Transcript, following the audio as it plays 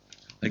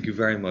Thank you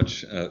very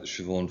much,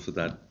 Siobhan, for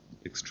that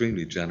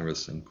extremely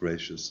generous and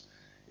gracious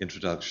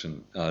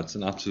introduction. It's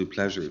an absolute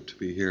pleasure to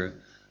be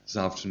here this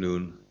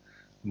afternoon,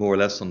 more or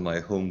less on my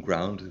home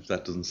ground, if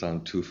that doesn't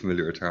sound too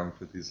familiar a term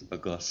for these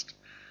august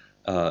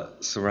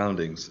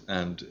surroundings.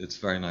 And it's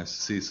very nice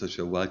to see such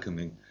a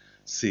welcoming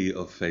sea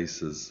of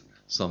faces,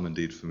 some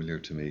indeed familiar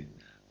to me,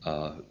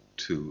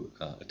 to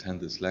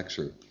attend this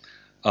lecture.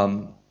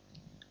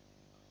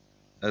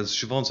 As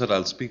Siobhan said,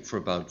 I'll speak for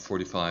about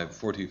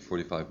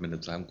 45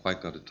 minutes. I haven't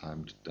quite got it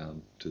timed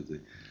down to the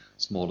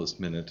smallest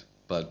minute,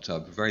 but I'll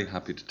be very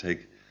happy to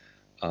take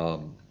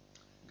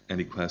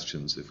any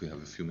questions if we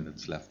have a few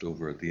minutes left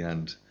over at the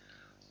end,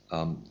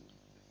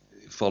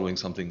 following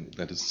something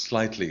that is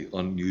slightly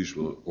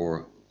unusual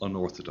or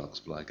unorthodox,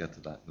 but I'll get to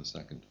that in a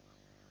second.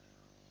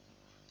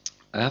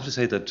 I have to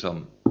say that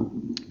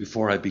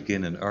before I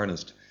begin in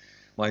earnest,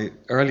 my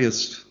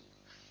earliest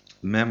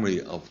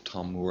memory of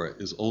Tom Moore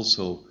is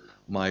also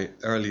my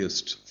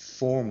earliest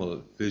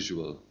formal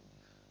visual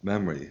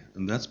memory.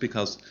 And that's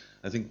because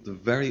I think the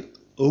very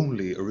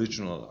only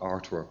original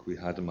artwork we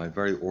had in my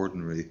very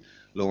ordinary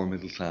lower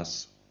middle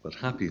class but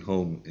happy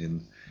home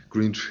in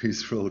Green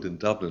Trees Road in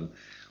Dublin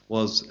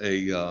was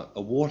a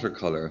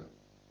watercolour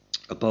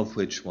above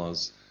which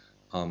was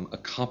a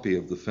copy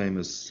of the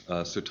famous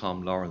Sir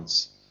Tom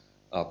Lawrence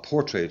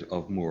portrait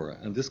of Moore.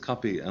 And this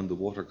copy and the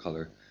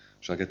watercolour,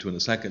 which I'll get to in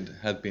a second,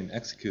 had been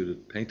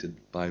painted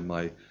by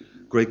my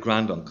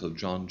great-granduncle,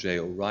 John J.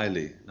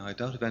 O'Reilly. Now, I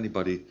doubt if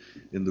anybody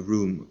in the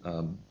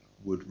room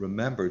would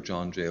remember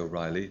John J.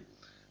 O'Reilly,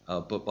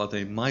 but what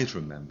they might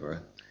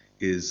remember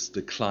is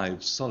the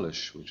Clive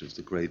Sullish, which is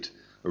the great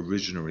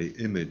originary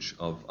image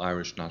of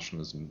Irish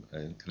nationalism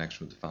in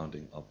connection with the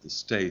founding of the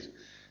state,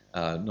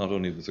 not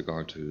only with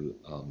regard to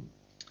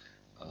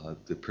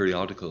the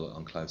periodical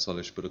on Clive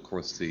Sullish, but of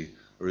course the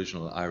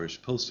original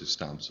Irish postage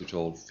stamps, which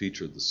all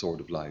featured the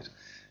Sword of Light.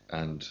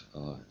 And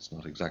it's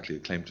not exactly a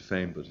claim to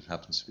fame, but it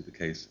happens to be the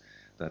case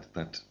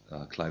that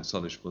Clive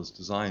Sullish was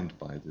designed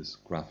by this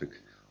graphic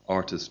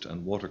artist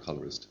and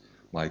watercolorist,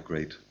 my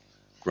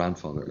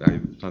great-grandfather,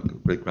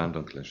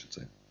 great-granduncle, I should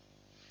say.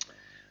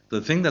 The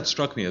thing that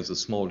struck me as a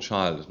small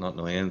child, not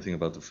knowing anything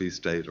about the Free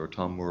State or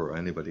Tom Moore or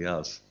anybody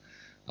else,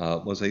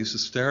 was I used to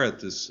stare at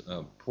this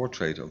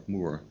portrait of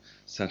Moore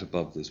set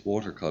above this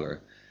watercolor,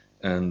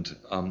 and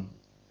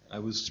I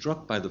was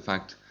struck by the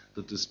fact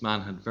that this man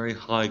had very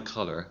high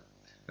color,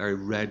 very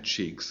red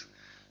cheeks,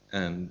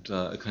 and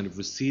a kind of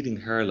receding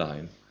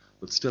hairline,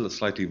 but still a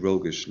slightly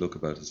roguish look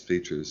about his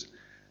features.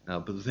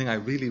 But the thing I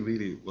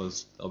really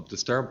was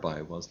disturbed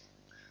by was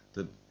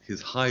that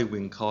his high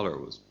wing collar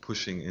was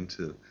pushing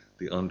into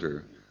the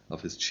under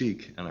of his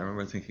cheek, and I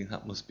remember thinking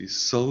that must be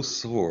so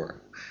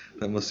sore.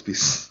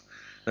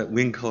 That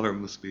wing collar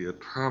must be a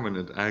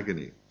permanent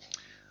agony.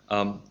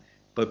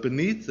 But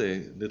beneath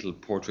the little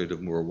portrait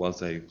of Moore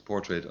was a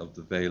portrait of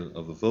the Vale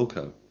of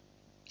Avoca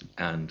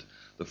and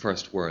the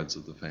first words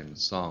of the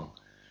famous song.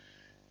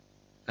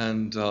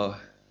 And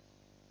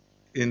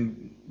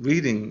in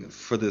reading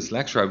for this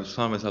lecture, I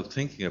found myself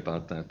thinking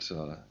about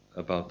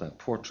that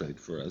portrait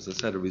for, as I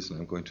said, a reason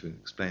I'm going to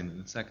explain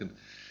in a second.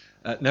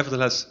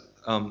 Nevertheless,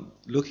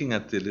 looking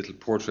at the little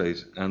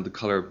portrait and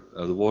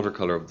the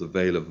watercolor of the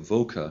Vale of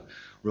Avoca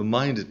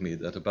reminded me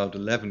that about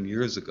 11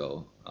 years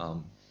ago,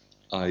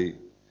 I,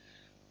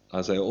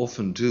 as I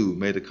often do,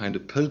 made a kind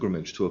of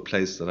pilgrimage to a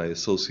place that I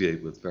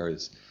associate with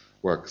various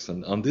works.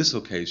 And on this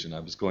occasion, I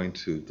was going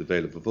to the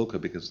Vale of Avoca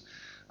because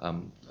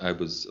I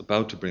was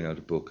about to bring out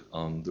a book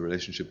on the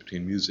relationship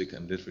between music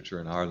and literature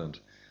in Ireland,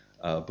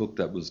 a book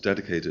that was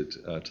dedicated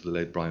to the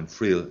late Brian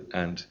Friel.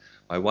 And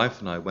my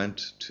wife and I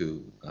went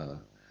to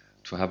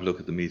have a look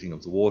at the Meeting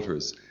of the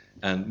Waters.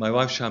 And my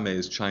wife, Shamay,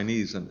 is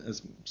Chinese, and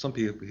as some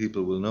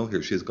people will know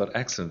here, she's got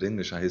excellent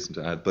English, I hasten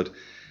to add, but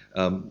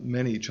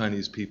many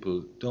Chinese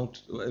people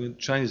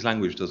Chinese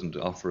language doesn't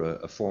offer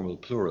a formal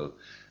plural,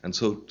 and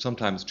so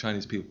sometimes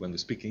Chinese people, when they're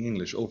speaking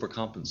English,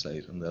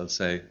 overcompensate, and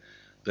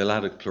they'll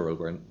add a plural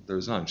where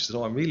there's none. She said,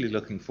 "Oh, I'm really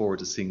looking forward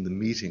to seeing the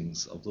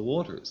Meetings of the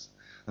Waters."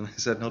 And I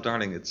said, "No,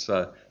 darling, it's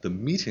the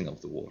Meeting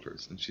of the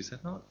Waters." And she said,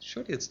 "No,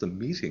 surely it's the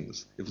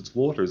meetings. If it's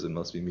waters, it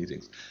must be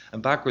meetings."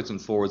 And backwards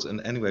and forwards. And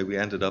anyway, we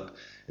ended up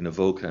in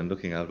Avoca and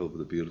looking out over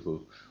the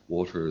beautiful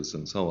waters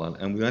and so on.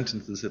 And we went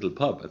into this little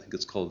pub. I think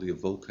it's called the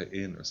Avoca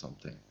Inn or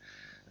something.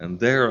 And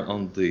there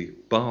on the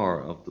bar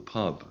of the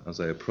pub, as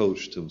I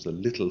approached, there was a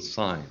little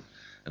sign.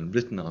 And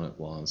written on it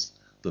was,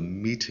 "The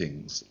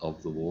Meetings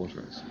of the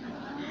Waters."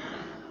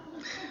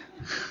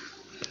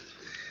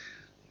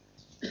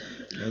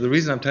 Now, the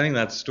reason I'm telling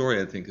that story,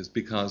 I think, is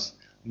because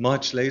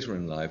much later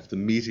in life, the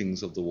Meeting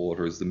of the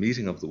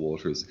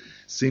Waters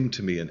seemed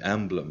to me an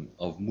emblem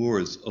of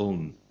Moore's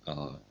own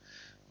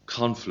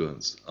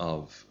confluence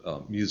of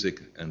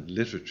music and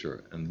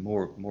literature, and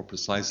more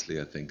precisely,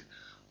 I think,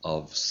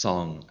 of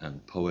song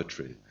and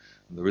poetry.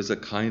 And there is a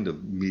kind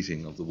of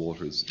meeting of the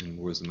waters in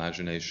Moore's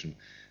imagination,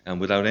 and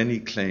without any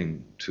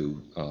claim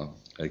to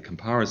a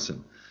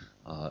comparison,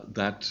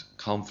 that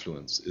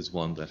confluence is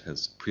one that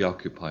has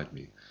preoccupied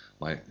me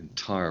my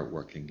entire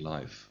working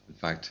life. In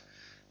fact,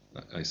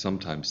 I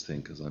sometimes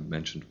think, as I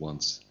mentioned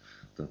once,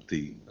 that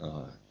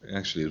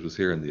actually it was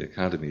here in the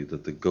Academy,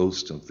 that the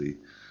ghost of the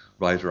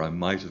writer I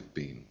might have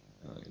been,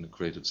 in a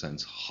creative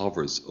sense,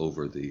 hovers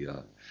over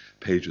the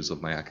pages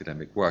of my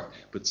academic work.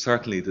 But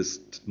certainly this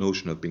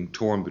notion of being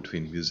torn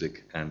between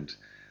music and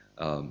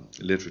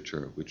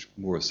literature, which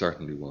Moore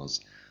certainly was,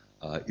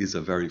 is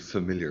a very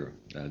familiar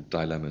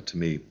dilemma to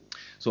me.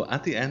 So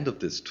at the end of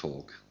this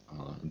talk,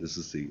 and this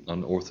is the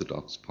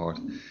unorthodox part,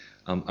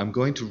 I'm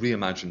going to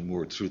reimagine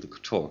Moore through the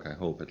talk, I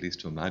hope, at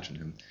least to imagine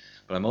him.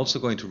 But I'm also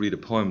going to read a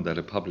poem that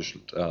I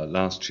published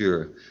last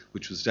year,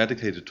 which was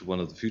dedicated to one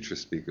of the future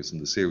speakers in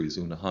the series,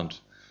 Una Hunt,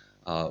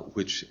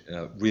 which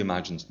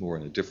reimagines Moore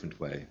in a different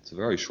way. It's a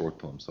very short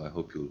poem, so I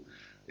hope you'll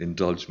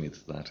indulge me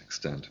to that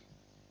extent.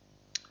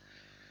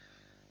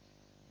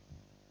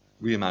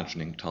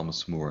 Reimagining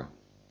Thomas Moore.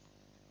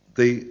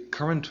 The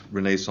current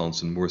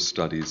renaissance in Moore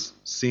studies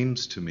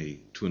seems to me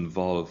to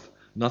involve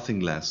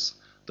nothing less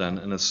than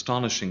an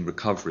astonishing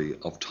recovery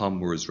of Tom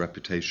Moore's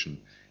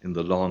reputation in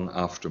the long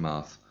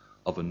aftermath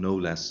of a no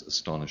less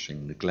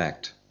astonishing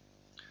neglect.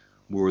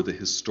 Moore the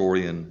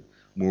historian,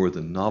 Moore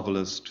the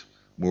novelist,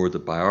 Moore the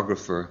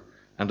biographer,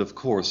 and of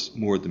course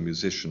Moore the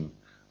musician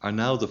are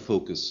now the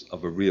focus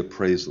of a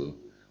reappraisal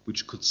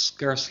which could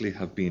scarcely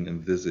have been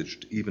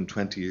envisaged even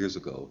 20 years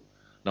ago,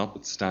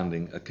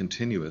 notwithstanding a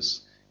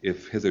continuous,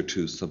 if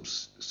hitherto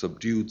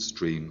subdued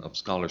stream of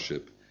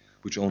scholarship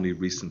which only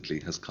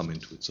recently has come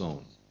into its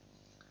own.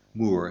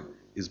 Moore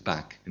is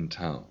back in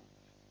town.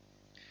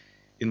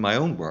 In my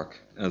own work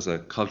as a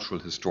cultural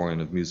historian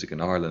of music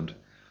in Ireland,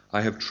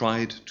 I have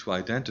tried to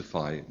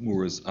identify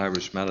Moore's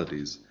Irish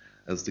melodies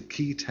as the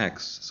key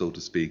text, so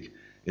to speak,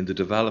 in the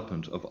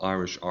development of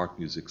Irish art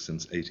music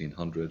since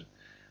 1800,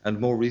 and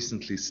more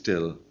recently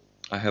still,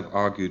 I have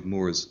argued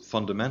Moore's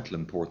fundamental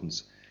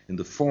importance in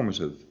the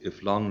formative,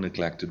 if long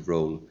neglected,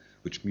 role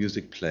which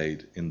music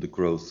played in the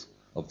growth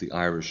of the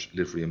Irish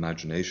literary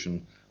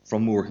imagination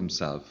from Moore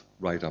himself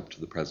right up to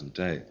the present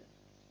day.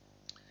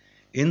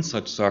 In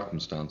such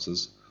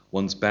circumstances,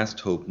 one's best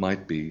hope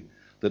might be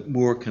that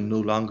Moore can no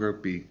longer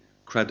be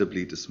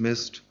credibly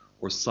dismissed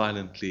or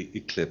silently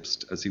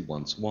eclipsed as he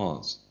once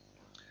was.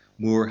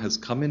 Moore has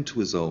come into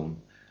his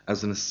own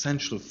as an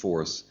essential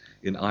force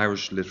in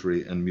Irish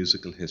literary and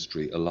musical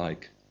history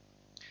alike.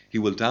 He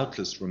will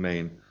doubtless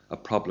remain a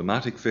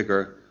problematic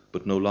figure,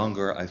 but no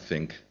longer, I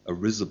think, a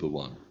risible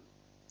one.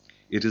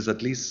 It is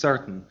at least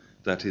certain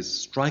that his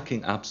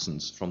striking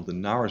absence from the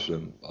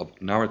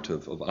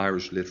narrative of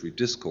Irish literary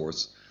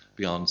discourse,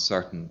 beyond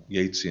certain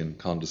Yeatsian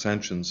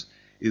condescensions,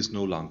 is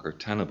no longer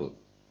tenable.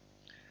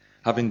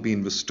 Having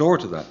been restored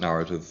to that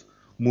narrative,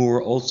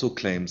 Moore also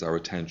claims our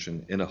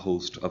attention in a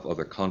host of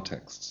other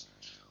contexts.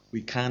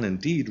 We can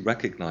indeed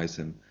recognize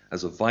him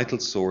as a vital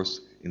source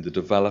in the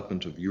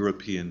development of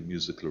European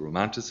musical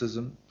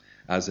romanticism,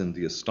 as in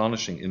the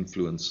astonishing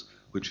influence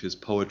which his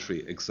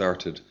poetry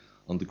exerted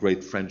on the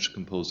great French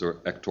composer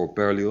Hector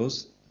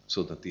Berlioz,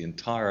 so that the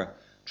entire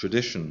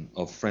tradition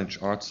of French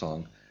art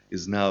song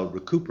is now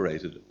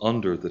recuperated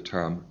under the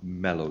term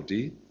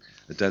melody,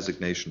 a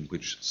designation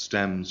which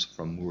stems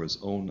from Moore's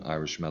own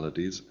Irish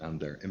melodies and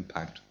their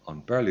impact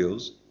on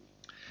Berlioz.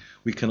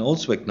 We can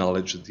also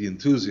acknowledge the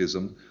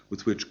enthusiasm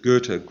with which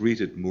Goethe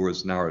greeted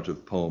Moore's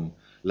narrative poem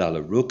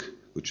Lalla Rookh,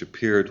 which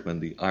appeared when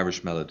the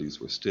Irish melodies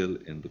were still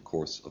in the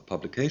course of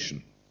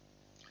publication.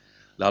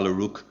 Lalla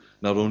Rookh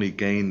not only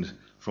gained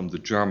from the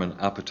German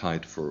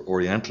appetite for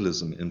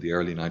Orientalism in the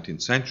early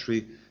 19th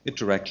century, it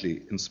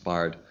directly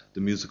inspired the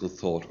musical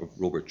thought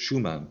of Robert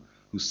Schumann,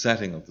 whose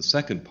setting of the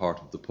second part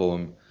of the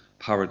poem,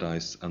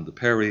 Paradise and the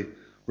Peri,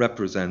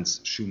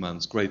 represents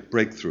Schumann's great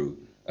breakthrough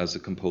as a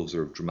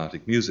composer of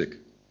dramatic music.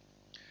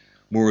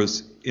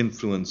 Moore's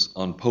influence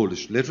on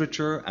Polish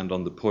literature and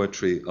on the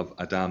poetry of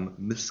Adam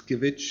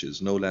Mickiewicz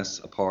is no less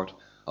a part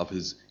of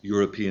his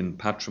European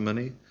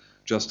patrimony,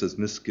 just as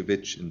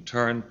Mickiewicz in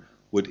turn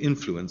would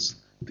influence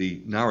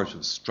the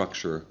narrative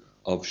structure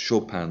of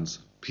Chopin's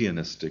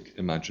pianistic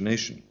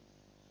imagination.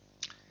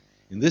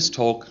 In this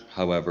talk,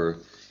 however,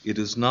 it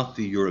is not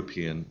the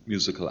European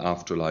musical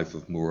afterlife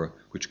of Moore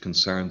which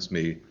concerns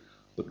me,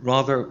 but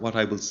rather what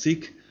I will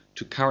seek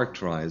to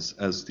characterize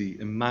as the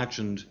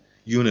imagined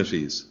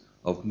unities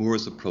of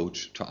Moore's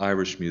approach to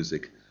Irish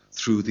music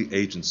through the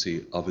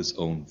agency of his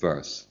own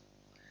verse.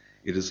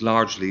 It is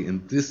largely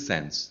in this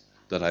sense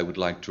that I would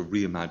like to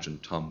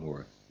reimagine Tom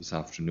Moore this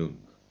afternoon.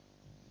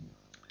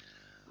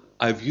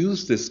 I've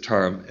used this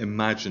term,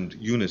 imagined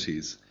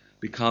unities,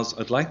 because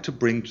I'd like to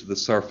bring to the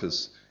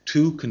surface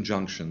two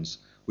conjunctions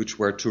which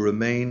were to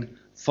remain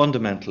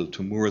fundamental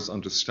to Moore's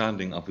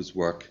understanding of his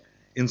work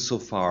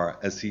insofar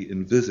as he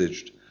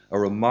envisaged a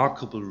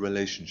remarkable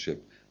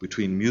relationship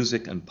between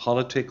music and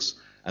politics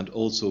and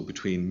also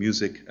between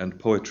music and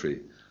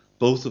poetry,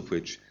 both of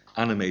which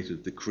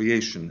animated the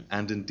creation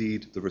and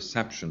indeed the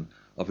reception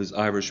of his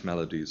Irish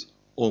melodies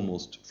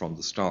almost from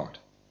the start.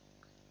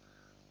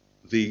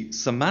 The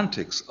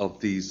semantics of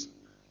these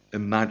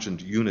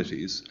imagined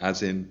unities,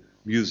 as in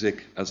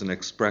music as an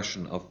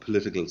expression of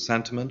political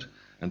sentiment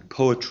and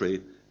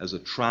poetry as a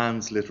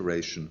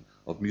transliteration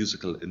of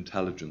musical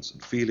intelligence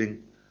and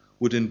feeling,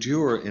 would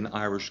endure in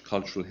Irish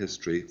cultural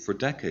history for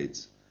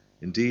decades.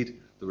 Indeed,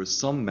 there is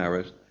some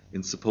merit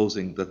in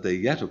supposing that they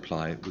yet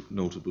apply with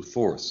notable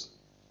force.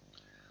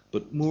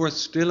 But Moore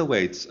still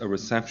awaits a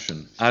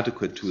reception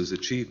adequate to his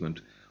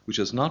achievement, which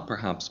has not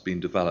perhaps been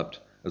developed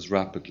as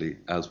rapidly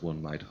as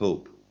one might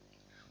hope.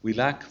 We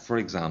lack, for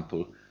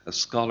example, a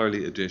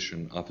scholarly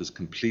edition of his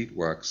complete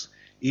works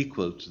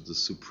equal to the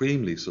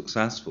supremely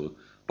successful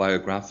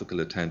biographical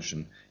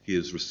attention he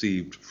has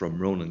received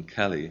from Ronan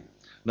Kelly,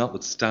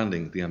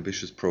 notwithstanding the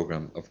ambitious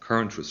programme of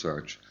current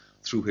research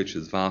through which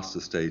his vast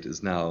estate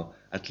is now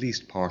at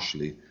least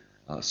partially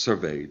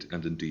surveyed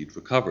and indeed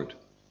recovered.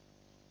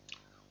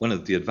 One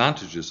of the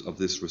advantages of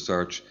this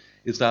research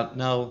is that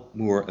now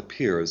Moore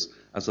appears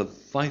as a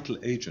vital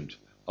agent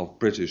of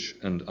British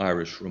and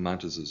Irish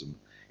Romanticism,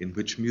 in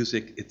which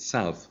music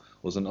itself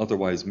was an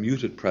otherwise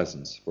muted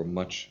presence for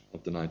much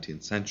of the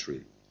 19th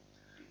century.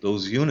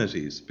 Those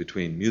unities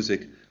between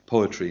music,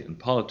 poetry, and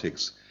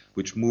politics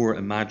which Moore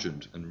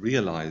imagined and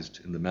realized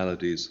in the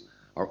melodies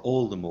are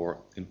all the more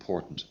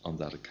important on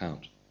that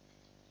account.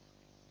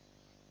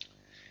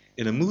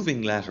 In a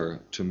moving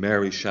letter to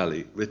Mary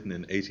Shelley, written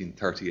in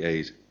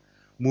 1838,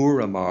 Moore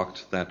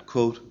remarked that,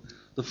 quote,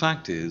 "The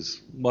fact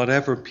is,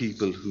 whatever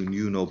people who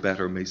knew no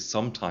better may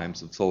sometimes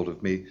have thought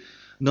of me,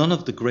 none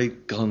of the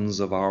great guns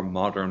of our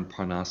modern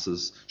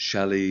Parnassus,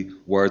 Shelley,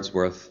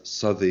 Wordsworth,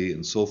 Southey,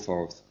 and so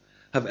forth,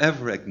 have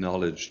ever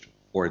acknowledged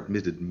or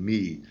admitted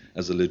me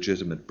as a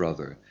legitimate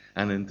brother,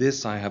 and in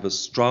this I have a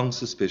strong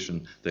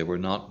suspicion they were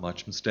not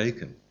much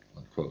mistaken."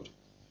 Unquote.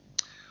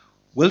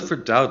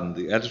 Wilfred Dowden,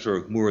 the editor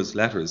of Moore's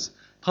letters,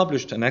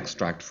 published an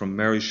extract from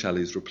Mary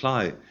Shelley's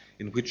reply,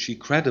 in which she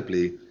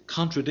credibly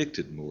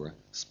contradicted Moore,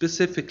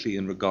 specifically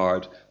in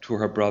regard to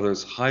her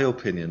brother's high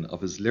opinion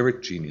of his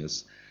lyric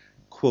genius,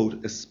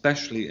 quote,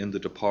 "especially in the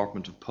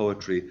department of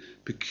poetry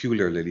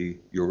peculiarly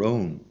your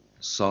own,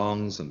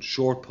 songs and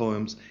short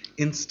poems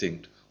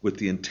instinct with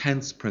the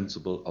intense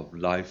principle of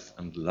life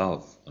and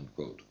love,"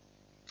 unquote.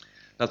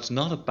 That's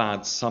not a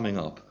bad summing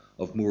up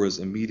of Moore's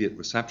immediate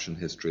reception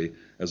history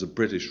as a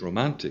British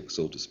romantic,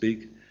 so to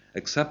speak,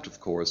 except, of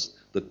course,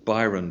 that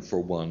Byron, for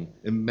one,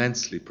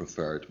 immensely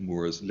preferred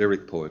Moore's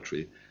lyric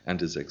poetry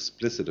and his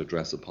explicit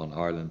address upon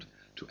Ireland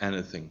to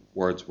anything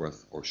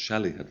Wordsworth or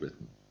Shelley had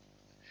written.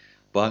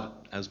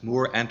 But as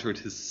Moore entered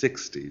his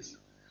 60s,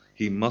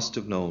 he must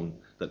have known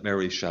that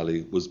Mary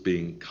Shelley was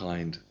being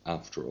kind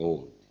after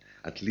all,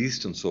 at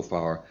least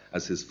insofar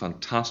as his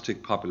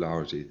fantastic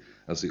popularity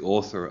as the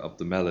author of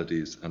the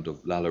Melodies and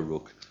of Lalla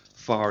Rookh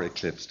far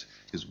eclipsed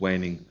his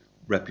waning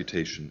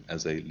reputation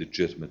as a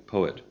legitimate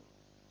poet.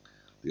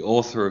 The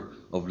author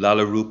of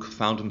Lalla Rookh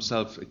found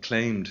himself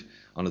acclaimed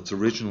on its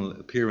original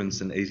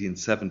appearance in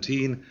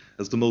 1817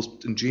 as the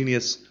most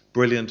ingenious,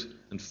 brilliant,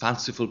 and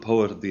fanciful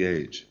poet of the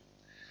age.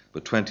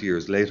 But 20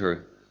 years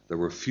later, there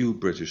were few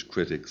British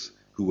critics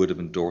who would have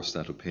endorsed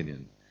that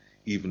opinion,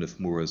 even if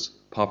Moore's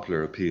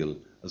popular appeal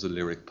as a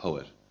lyric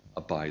poet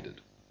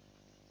abided.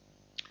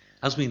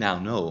 As we now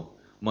know,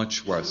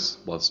 much worse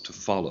was to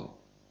follow.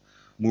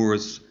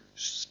 Moore's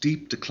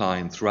steep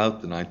decline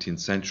throughout the 19th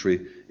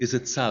century is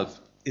itself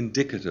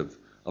indicative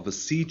of a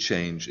sea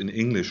change in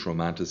English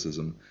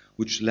Romanticism,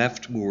 which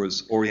left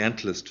Moore's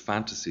Orientalist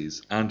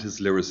fantasies and his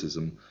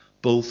lyricism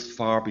both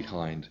far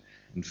behind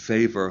in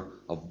favour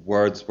of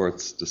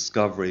Wordsworth's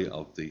discovery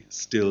of the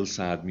still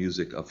sad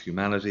music of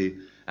humanity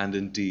and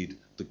indeed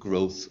the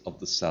growth of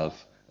the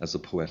self as a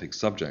poetic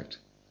subject.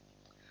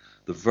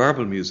 The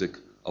verbal music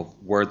of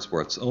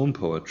Wordsworth's own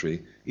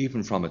poetry,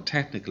 even from a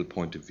technical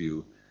point of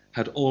view,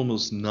 had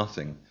almost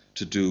nothing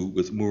to do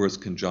with Moore's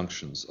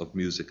conjunctions of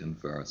music and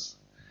verse.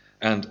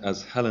 And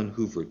as Helen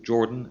Hoover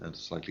Jordan, a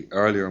slightly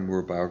earlier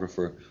Moore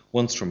biographer,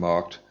 once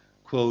remarked,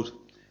 quote,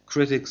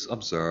 "Critics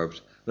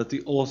observed that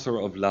the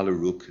author of Lalla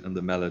Rookh and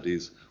the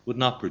Melodies would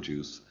not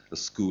produce a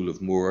school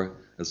of Moore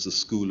as the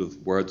school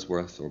of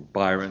Wordsworth or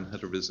Byron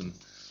had arisen,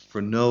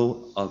 for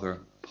no other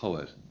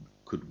poet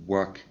could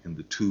work in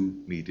the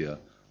two media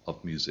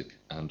of music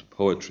and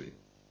poetry."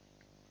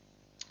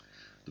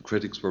 The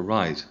critics were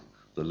right.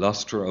 The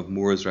lustre of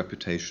Moore's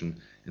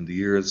reputation in the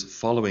years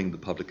following the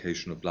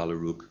publication of Lalla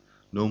Rookh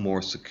no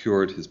more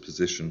secured his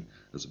position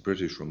as a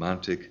British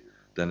romantic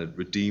than it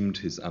redeemed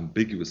his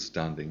ambiguous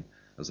standing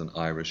as an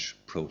Irish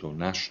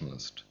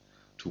proto-nationalist.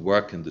 To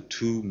work in the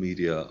two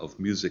media of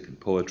music and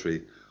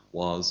poetry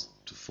was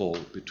to fall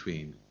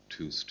between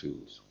two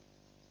stools.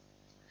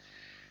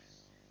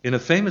 In a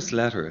famous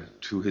letter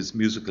to his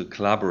musical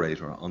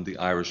collaborator on the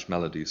Irish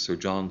melody, Sir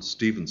John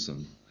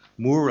Stevenson,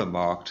 Moore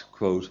remarked,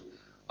 quote,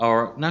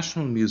 "Our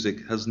national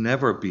music has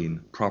never been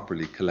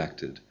properly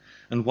collected,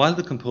 and while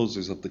the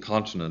composers of the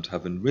continent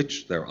have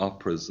enriched their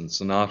operas and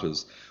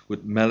sonatas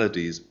with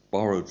melodies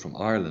borrowed from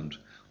Ireland,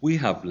 we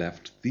have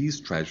left these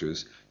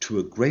treasures to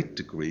a great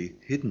degree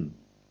hidden.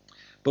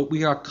 But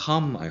we are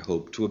come, I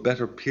hope, to a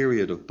better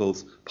period of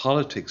both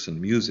politics and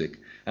music,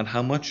 and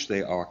how much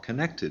they are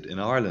connected, in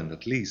Ireland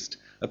at least,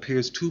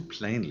 appears too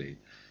plainly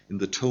in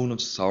the tone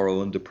of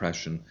sorrow and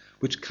depression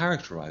which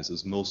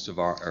characterizes most of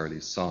our early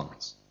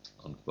songs."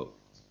 unquote.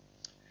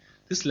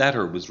 This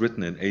letter was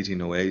written in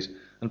 1808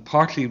 and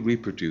partly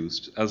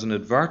reproduced as an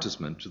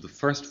advertisement to the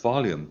first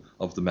volume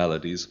of the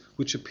Melodies,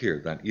 which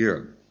appeared that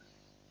year.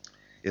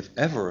 If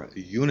ever a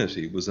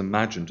unity was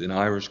imagined in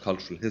Irish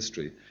cultural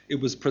history, it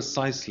was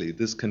precisely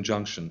this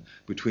conjunction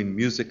between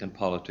music and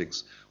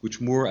politics, which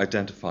Moore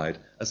identified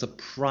as a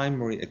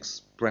primary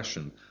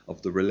expression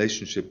of the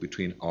relationship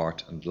between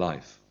art and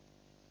life.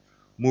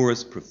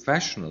 Moore's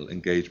professional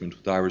engagement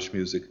with Irish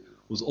music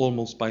was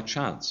almost by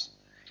chance.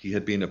 He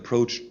had been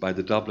approached by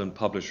the Dublin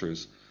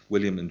publishers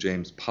William and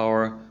James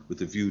Power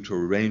with a view to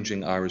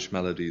arranging Irish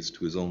melodies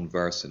to his own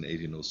verse in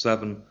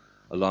 1807,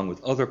 along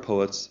with other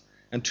poets,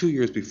 and 2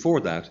 years before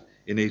that,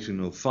 in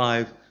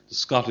 1805, the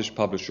Scottish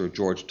publisher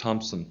George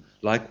Thomson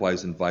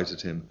likewise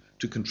invited him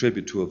to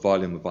contribute to a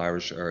volume of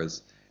Irish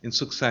airs in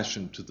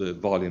succession to the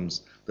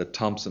volumes that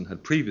Thomson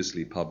had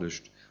previously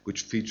published,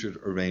 which featured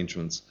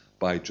arrangements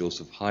by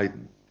Joseph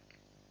Haydn.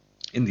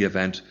 In the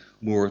event,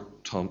 Moore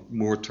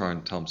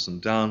turned Thomson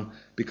down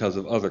because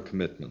of other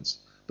commitments,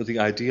 but the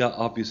idea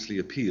obviously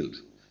appealed,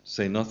 to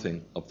say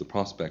nothing of the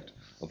prospect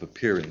of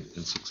appearing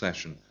in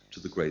succession to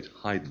the great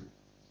Haydn.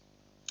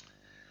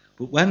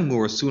 But when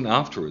Moore soon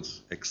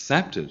afterwards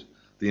accepted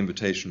the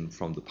invitation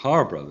from the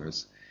Power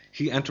brothers,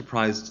 he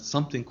enterprised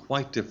something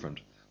quite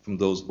different from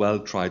those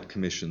well-tried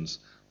commissions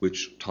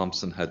which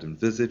Thomson had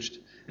envisaged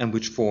and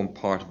which formed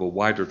part of a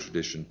wider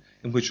tradition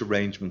in which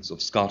arrangements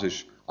of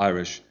Scottish,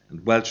 Irish,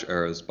 and Welsh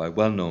airs by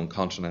well-known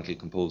continental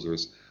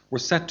composers were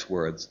set to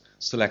words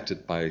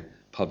selected by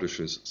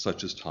publishers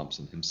such as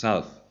Thomson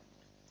himself.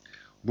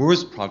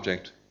 Moore's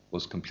project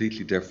was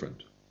completely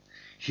different.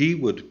 He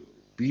would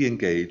be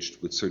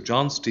engaged with Sir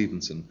John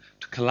Stevenson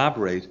to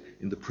collaborate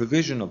in the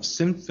provision of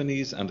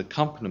symphonies and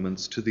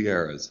accompaniments to the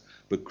airs,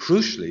 but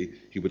crucially,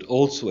 he would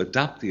also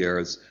adapt the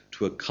airs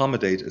to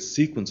accommodate a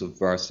sequence of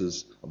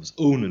verses of his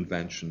own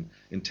invention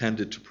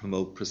intended to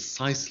promote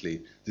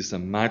precisely this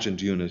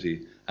imagined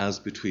unity as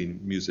between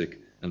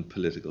music and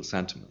political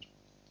sentiment.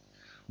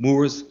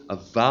 Moore's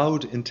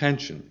avowed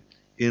intention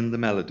in the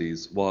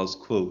Melodies was,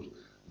 quote,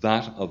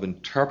 that of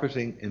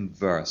interpreting in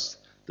verse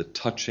the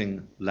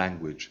touching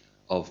language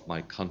of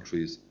my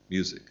country's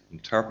music,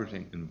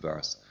 interpreting in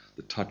verse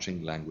the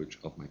touching language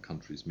of my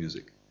country's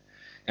music.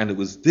 And it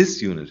was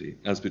this unity,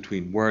 as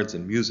between words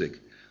and music,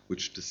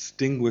 which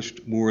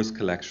distinguished Moore's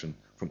collection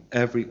from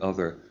every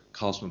other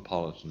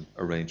cosmopolitan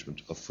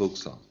arrangement of folk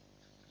song.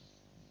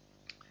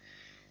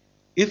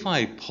 If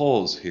I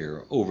pause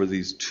here over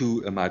these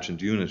two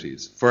imagined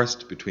unities,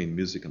 first between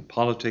music and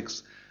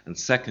politics, and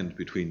second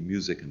between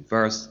music and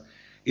verse,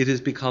 it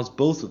is because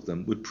both of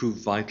them would prove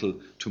vital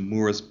to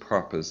Moore's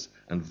purpose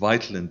and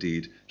vital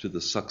indeed to the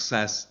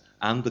success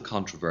and the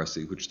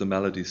controversy which the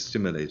Melodies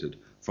stimulated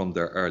from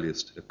their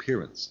earliest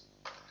appearance.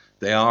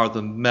 They are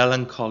the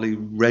melancholy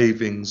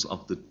ravings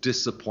of the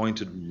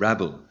disappointed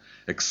rebel,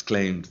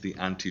 exclaimed the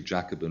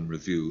anti-Jacobin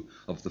review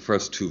of the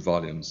first two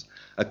volumes,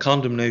 a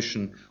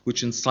condemnation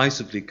which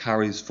incisively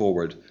carries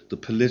forward the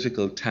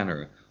political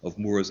tenor of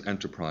Moore's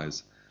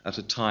enterprise at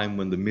a time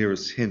when the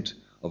merest hint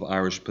of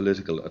Irish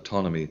political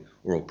autonomy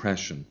or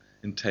oppression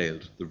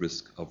entailed the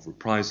risk of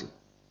reprisal.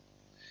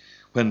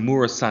 When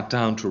Moore sat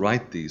down to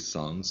write these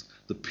songs,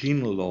 the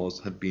penal laws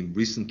had been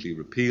recently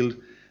repealed,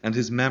 and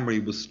his memory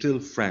was still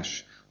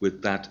fresh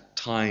with that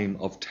time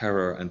of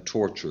terror and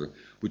torture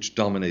which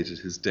dominated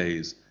his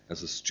days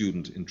as a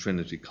student in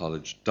Trinity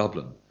College,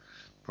 Dublin,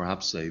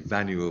 perhaps a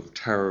venue of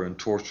terror and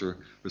torture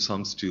for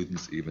some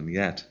students even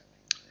yet.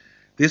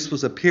 This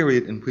was a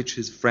period in which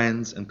his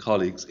friends and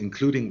colleagues,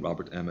 including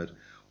Robert Emmet,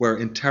 were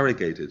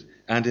interrogated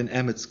and, in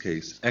Emmet's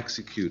case,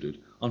 executed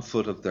on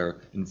foot of their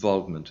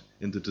involvement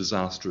in the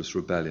disastrous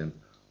rebellion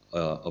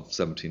of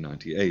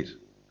 1798.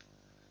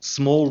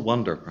 Small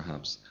wonder,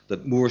 perhaps,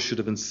 that Moore should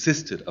have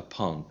insisted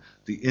upon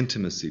the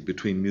intimacy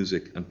between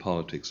music and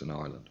politics in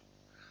Ireland.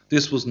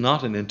 This was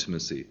not an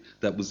intimacy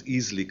that was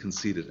easily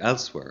conceded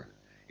elsewhere.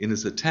 In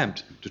his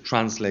attempt to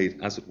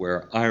translate, as it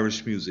were,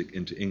 Irish music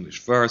into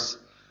English verse,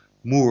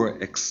 Moore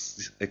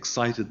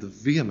excited the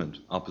vehement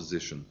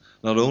opposition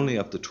not only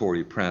of the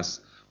Tory press,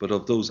 but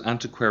of those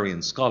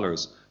antiquarian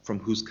scholars from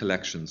whose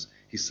collections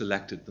he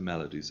selected the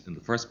Melodies in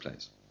the first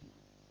place.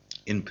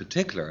 In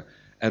particular,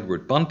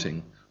 Edward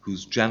Bunting,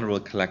 whose general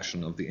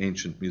collection of the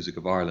ancient music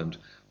of Ireland,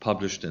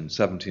 published in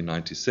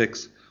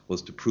 1796,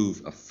 was to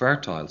prove a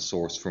fertile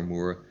source for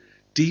Moore,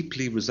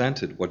 deeply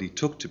resented what he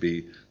took to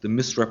be the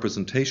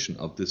misrepresentation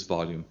of this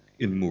volume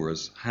in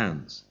Moore's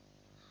hands.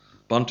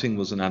 Bunting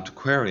was an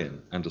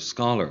antiquarian and a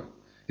scholar.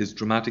 His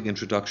dramatic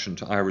introduction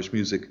to Irish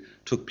music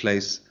took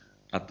place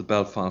at the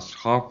Belfast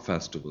Harp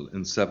Festival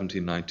in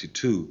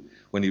 1792,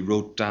 when he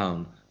wrote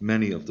down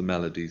many of the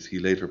melodies he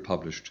later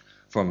published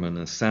from an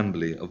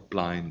assembly of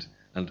blind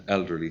and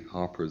elderly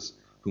harpers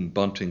whom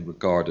Bunting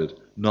regarded,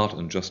 not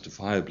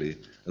unjustifiably,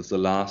 as the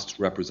last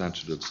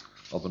representatives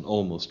of an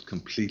almost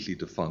completely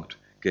defunct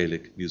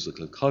Gaelic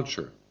musical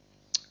culture.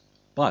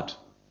 But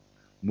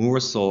Moore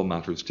saw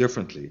matters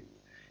differently.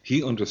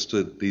 He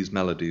understood these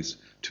melodies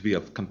to be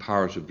of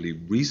comparatively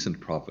recent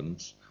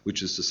provenance,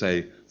 which is to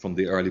say from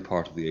the early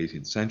part of the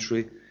 18th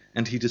century,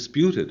 and he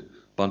disputed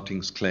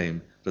Bunting's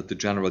claim that the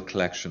general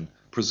collection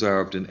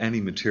preserved in any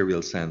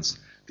material sense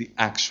the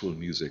actual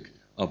music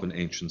of an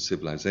ancient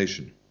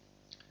civilization.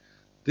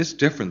 This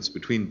difference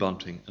between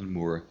Bunting and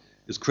Moore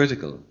is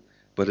critical,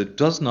 but it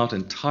does not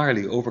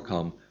entirely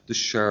overcome the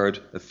shared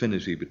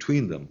affinity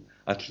between them,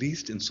 at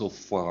least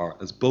insofar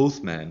as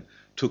both men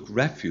took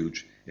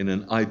refuge in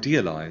an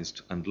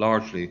idealized and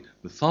largely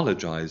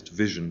mythologized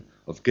vision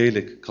of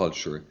Gaelic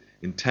culture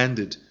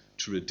intended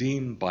to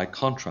redeem by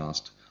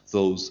contrast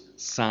those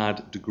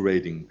sad,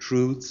 degrading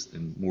truths,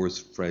 in Moore's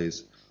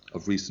phrase,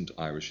 of recent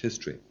Irish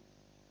history.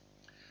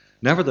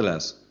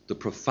 Nevertheless, the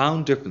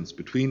profound difference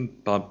between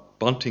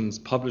Bunting's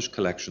published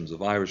collections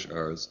of Irish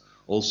airs,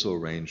 also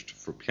arranged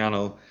for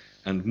piano,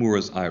 and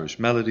Moore's Irish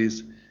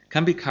melodies,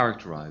 can be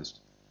characterized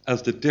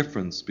as the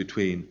difference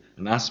between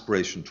an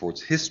aspiration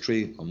towards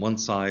history on one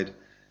side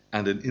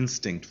and an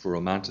instinct for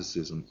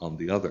romanticism on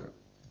the other.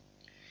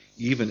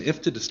 Even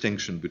if the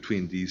distinction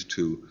between these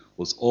two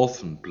was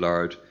often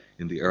blurred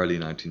in the early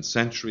 19th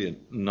century, and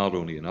not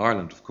only in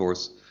Ireland, of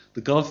course,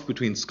 the gulf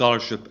between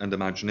scholarship and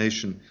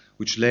imagination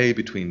which lay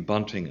between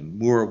Bunting and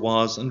Moore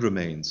was and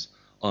remains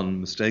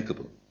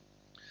unmistakable.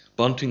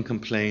 Bunting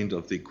complained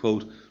of the,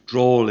 quote,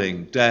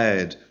 drawling,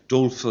 dead,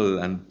 doleful,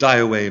 and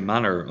die-away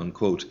manner,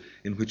 unquote,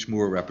 in which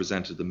Moore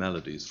represented the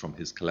melodies from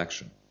his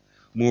collection.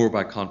 Moore,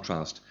 by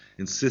contrast,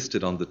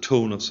 insisted on the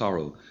tone of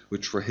sorrow,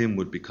 which for him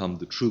would become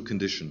the true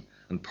condition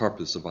and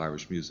purpose of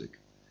Irish music.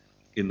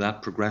 In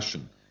that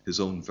progression, his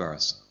own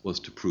verse was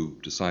to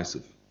prove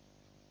decisive.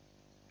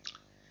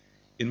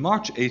 In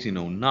March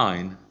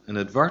 1809, an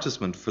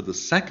advertisement for the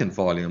second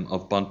volume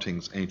of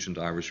Bunting's Ancient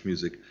Irish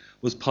Music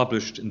was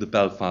published in the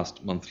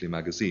Belfast Monthly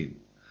Magazine.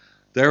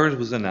 There it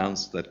was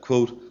announced that,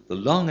 quote, the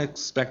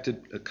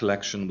long-expected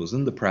collection was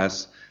in the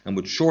press and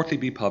would shortly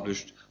be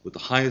published with the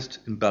highest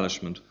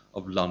embellishment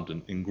of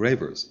London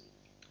engravers.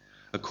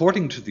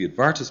 According to the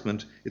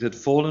advertisement, it had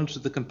fallen to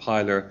the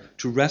compiler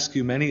to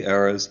rescue many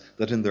airs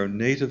that in their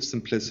native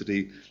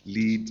simplicity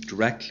lead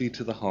directly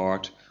to the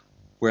heart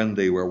when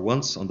they were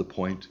once on the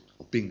point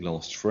of being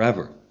lost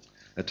forever,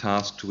 a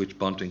task to which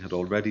Bunting had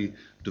already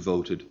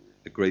devoted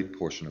a great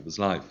portion of his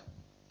life.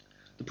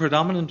 The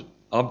predominant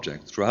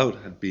object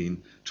throughout had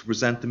been to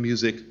present the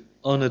music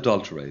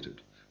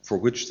unadulterated, for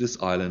which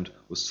this island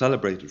was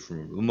celebrated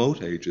from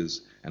remote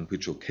ages and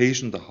which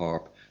occasioned the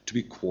harp to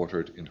be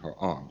quartered in her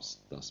arms,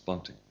 thus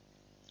Bunting.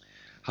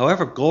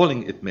 However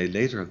galling it may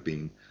later have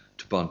been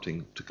to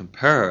Bunting to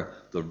compare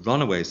the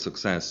runaway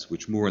success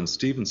which Moore and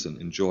Stevenson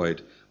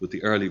enjoyed with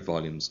the early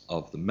volumes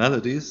of the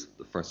Melodies,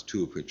 the first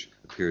two of which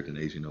appeared in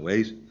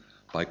 1808,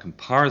 by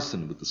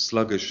comparison with the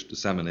sluggish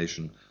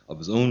dissemination of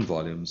his own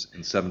volumes in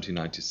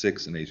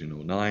 1796 and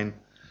 1809,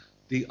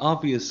 the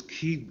obvious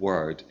key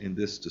word in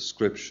this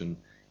description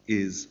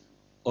is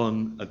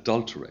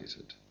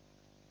unadulterated.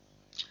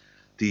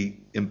 The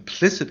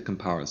implicit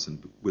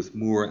comparison with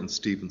Moore and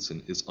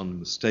Stevenson is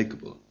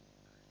unmistakable.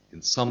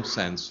 In some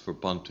sense, for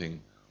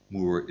Bunting,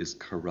 Moore is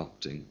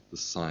corrupting the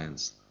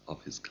science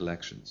of his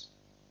collections.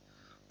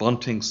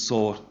 Bunting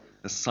sought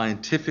a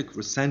scientific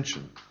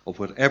recension of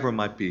whatever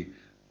might be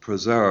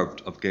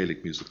preserved of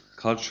Gaelic music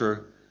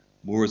culture.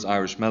 Moore's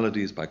Irish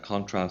Melodies, by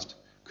contrast,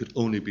 could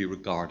only be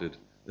regarded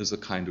as a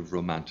kind of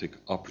romantic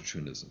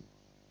opportunism.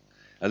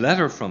 A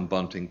letter from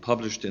Bunting,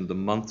 published in the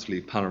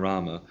Monthly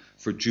Panorama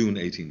for June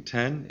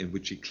 1810, in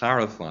which he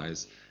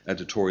clarifies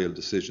editorial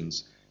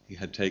decisions he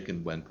had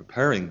taken when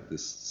preparing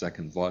this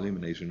second volume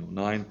in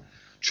 1809,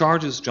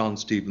 charges John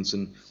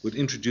Stevenson with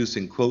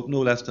introducing, quote,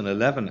 no less than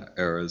 11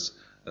 airs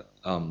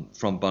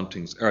from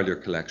Bunting's earlier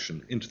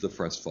collection into the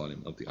first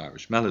volume of the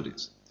Irish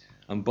Melodies.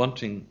 And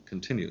Bunting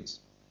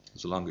continues,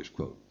 it's a longish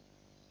quote.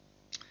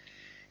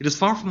 It is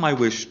far from my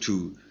wish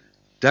to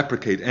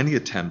deprecate any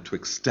attempt to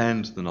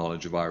extend the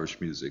knowledge of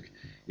Irish music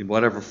in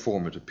whatever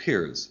form it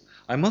appears.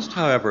 I must,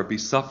 however, be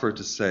suffered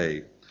to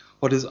say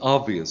what is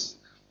obvious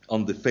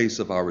on the face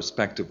of our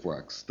respective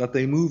works, that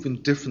they move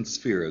in different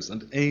spheres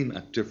and aim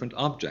at different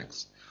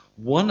objects.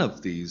 One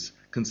of these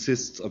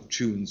consists of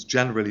tunes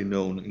generally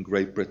known in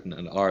Great Britain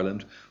and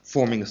Ireland,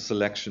 forming a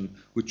selection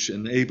which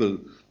an able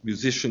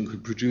musician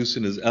could produce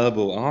in his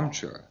elbow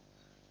armchair.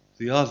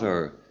 The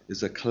other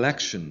is a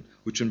collection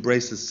which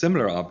embraces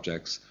similar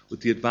objects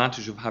with the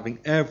advantage of having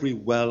every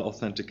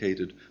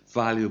well-authenticated,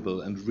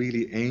 valuable and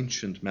really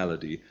ancient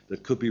melody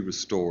that could be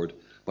restored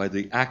by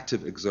the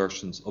active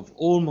exertions of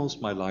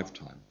almost my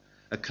lifetime,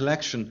 a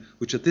collection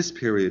which at this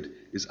period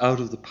is out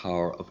of the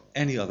power of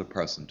any other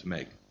person to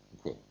make.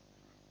 Unquote.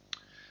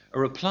 A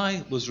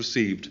reply was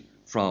received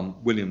from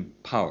William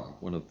Power,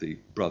 one of the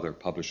brother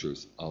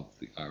publishers of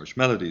the Irish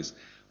Melodies,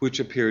 which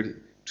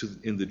appeared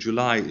in the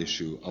July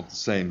issue of the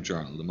same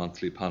journal, the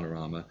Monthly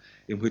Panorama,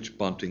 in which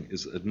Bunting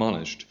is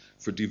admonished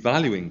for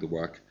devaluing the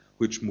work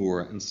which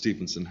Moore and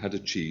Stevenson had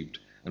achieved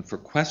and for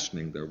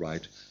questioning their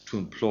right to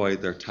employ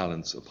their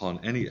talents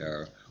upon any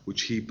air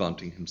which he,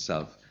 Bunting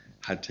himself,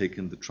 had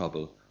taken the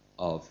trouble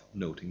of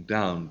noting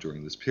down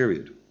during this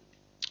period.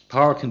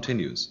 Power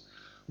continues,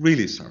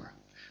 really, sir,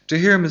 To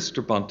hear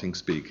Mr. Bunting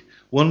speak,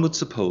 one would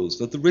suppose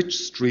that the rich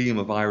stream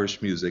of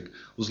Irish music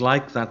was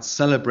like that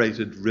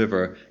celebrated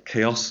river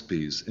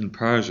Caospes in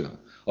Persia,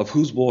 of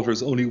whose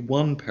waters only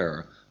one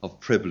pair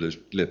of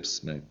privileged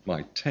lips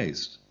might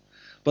taste.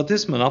 But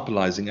this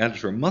monopolizing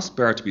editor must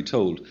bear to be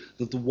told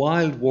that the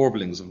wild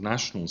warblings of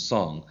national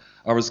song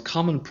are as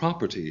common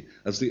property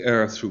as the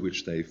air through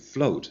which they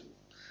float,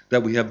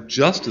 that we have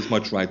just as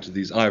much right to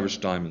these Irish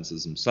diamonds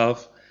as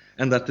himself,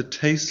 and that the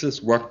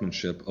tasteless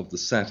workmanship of the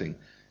setting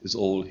is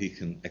all he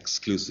can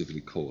exclusively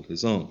call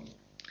his own.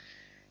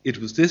 It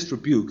was this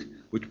rebuke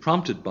which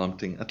prompted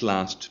Bunting at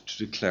last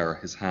to declare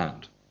his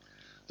hand.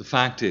 The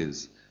fact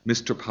is,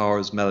 Mr.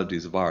 Power's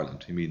Melodies of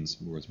Ireland, he means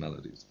Moore's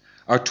Melodies,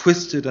 are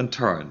twisted and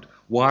turned,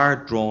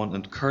 wired, drawn,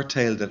 and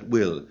curtailed at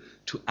will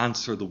to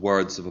answer the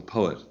words of a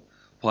poet,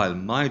 while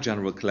my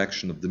general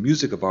collection of the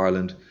music of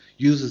Ireland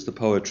uses the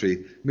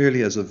poetry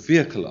merely as a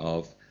vehicle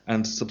of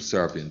and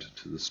subservient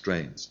to the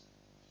strains.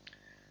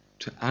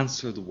 To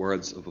answer the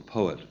words of a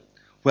poet.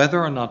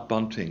 Whether or not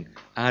Bunting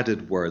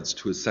added words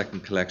to his second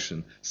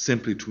collection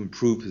simply to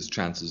improve his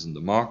chances in the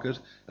market,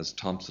 as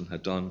Thompson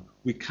had done,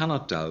 we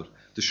cannot doubt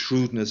the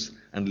shrewdness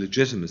and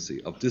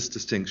legitimacy of this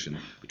distinction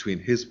between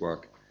his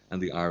work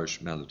and the Irish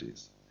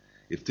Melodies.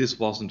 If this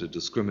wasn't a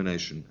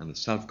discrimination, and a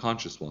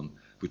self-conscious one,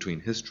 between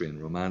history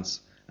and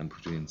romance, and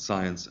between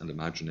science and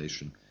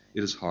imagination,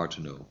 it is hard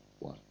to know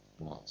what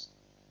was.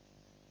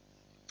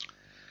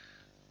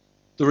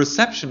 The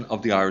reception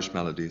of the Irish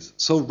Melodies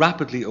so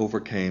rapidly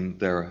overcame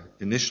their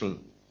initial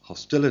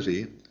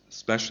hostility,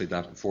 especially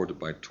that afforded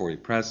by Tory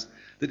press,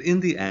 that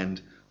in the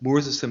end,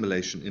 Moore's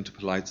assimilation into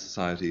polite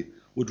society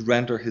would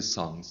render his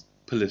songs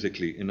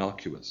politically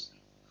innocuous.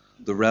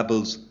 The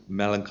rebels'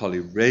 melancholy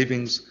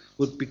ravings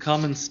would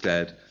become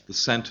instead the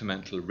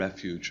sentimental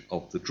refuge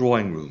of the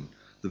drawing room,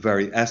 the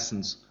very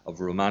essence of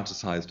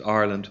romanticized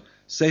Ireland,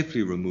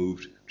 safely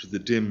removed to the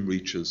dim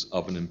reaches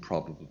of an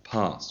improbable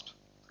past.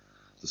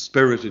 The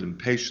spirited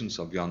impatience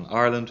of young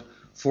Ireland,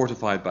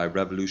 fortified by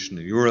revolution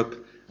in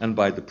Europe and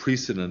by the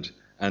precedent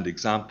and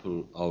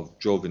example of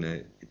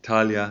Giovine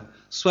Italia,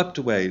 swept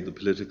away the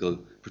political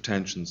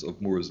pretensions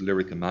of Moore's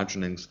lyric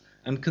imaginings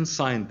and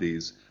consigned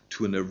these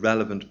to an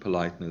irrelevant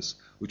politeness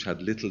which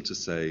had little to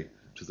say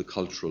to the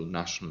cultural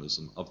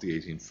nationalism of the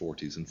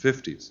 1840s and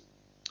 50s.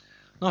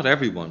 Not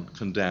everyone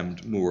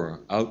condemned Moore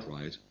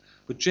outright,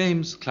 but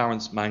James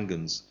Clarence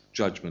Mangan's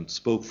judgment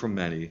spoke for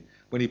many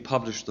when he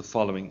published the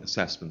following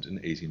assessment in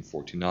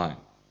 1849.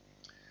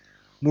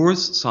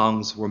 Moore's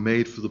songs were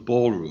made for the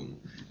ballroom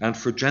and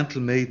for gentle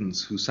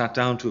maidens who sat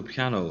down to a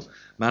piano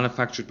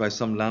manufactured by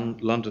some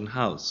London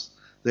house.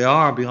 They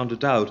are, beyond a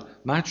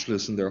doubt,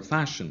 matchless in their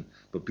fashion,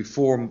 but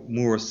before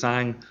Moore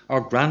sang,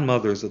 our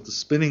grandmothers at the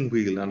spinning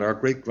wheel and our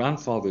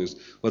great-grandfathers,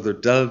 whether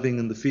delving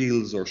in the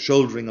fields or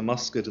shouldering a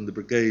musket in the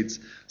brigades,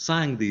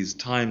 sang these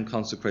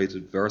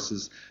time-consecrated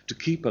verses to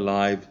keep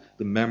alive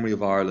the memory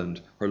of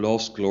Ireland, her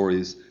lost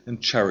glories and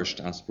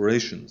cherished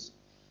aspirations.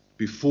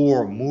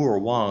 Before Moore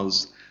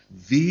was,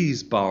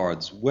 these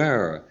bards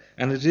were,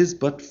 and it is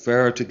but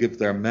fair to give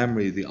their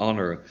memory the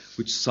honour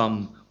which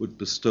some would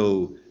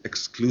bestow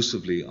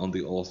exclusively on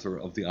the author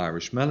of the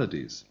Irish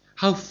Melodies.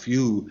 How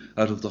few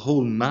out of the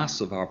whole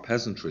mass of our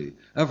peasantry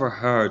ever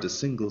heard a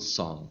single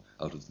song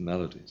out of the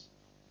Melodies?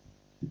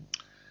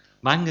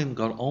 Mangan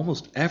got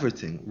almost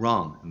everything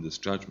wrong in this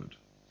judgment.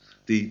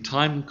 The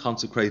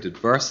time-consecrated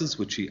verses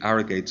which he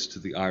arrogates to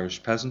the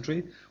Irish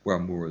peasantry were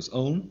Moore's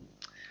own,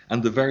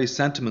 and the very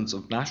sentiments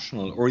of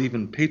national or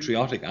even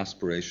patriotic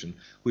aspiration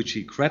which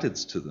he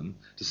credits to them,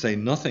 to say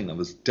nothing of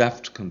his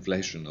deft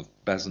conflation of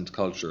peasant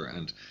culture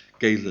and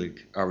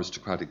Gaelic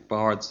aristocratic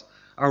bards,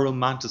 are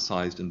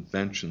romanticized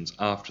inventions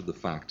after the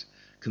fact,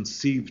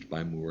 conceived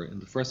by Moore in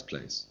the first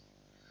place.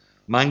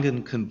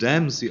 Mangan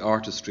condemns the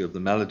artistry of the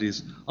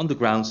Melodies on the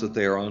grounds that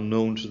they are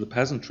unknown to the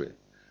peasantry,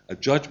 a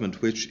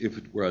judgment which, if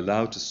it were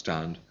allowed to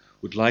stand,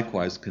 would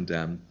likewise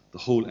condemn the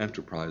whole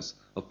enterprise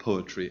of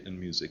poetry and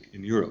music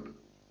in Europe.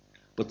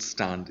 But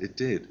stand it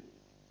did.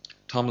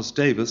 Thomas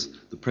Davis,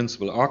 the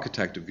principal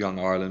architect of Young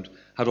Ireland,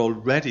 had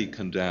already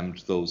condemned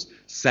those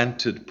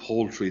scented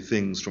paltry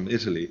things from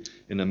Italy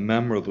in a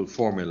memorable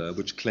formula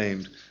which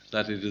claimed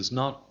that it is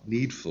not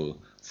needful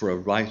for a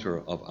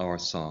writer of our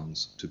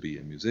songs to be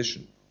a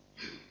musician.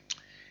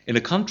 In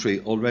a country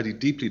already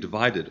deeply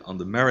divided on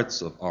the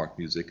merits of art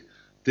music,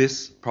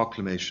 this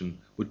proclamation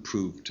would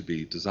prove to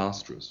be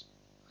disastrous.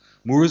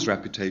 Moore's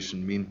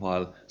reputation,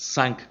 meanwhile,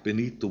 sank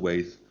beneath the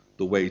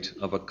weight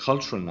of a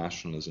cultural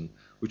nationalism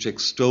which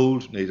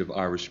extolled native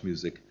Irish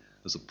music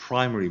as a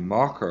primary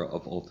marker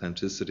of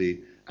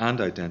authenticity and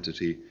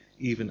identity,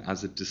 even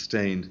as it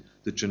disdained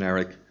the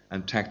generic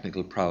and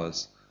technical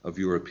prowess of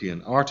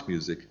European art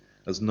music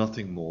as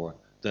nothing more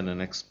than an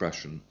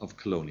expression of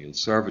colonial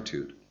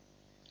servitude.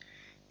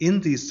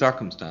 In these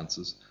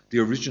circumstances, the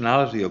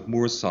originality of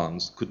Moore's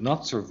songs could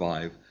not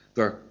survive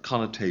their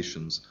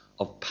connotations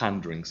of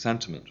pandering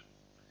sentiment.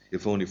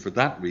 If only for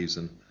that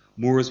reason,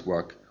 Moore's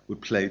work would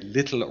play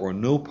little or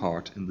no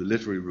part in the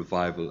literary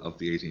revival of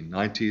the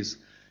 1890s,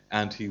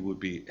 and he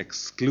would be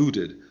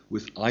excluded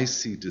with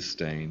icy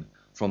disdain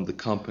from the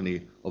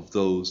company of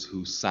those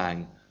who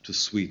sang to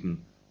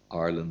sweeten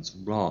Ireland's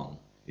wrong,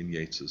 in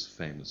Yeats's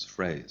famous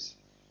phrase.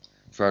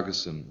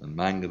 Ferguson and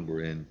Mangan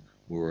were in,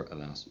 Moore,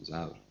 alas, was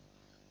out.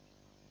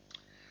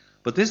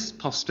 But this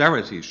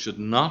posterity should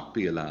not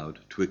be allowed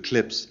to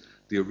eclipse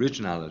the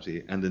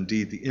originality and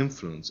indeed the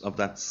influence of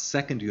that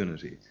second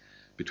unity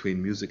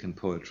between music and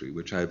poetry,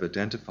 which I have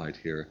identified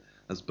here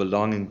as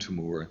belonging to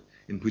Moore,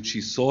 in which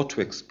he sought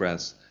to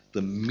express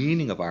the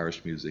meaning of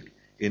Irish music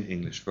in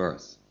English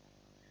verse.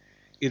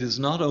 It is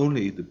not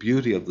only the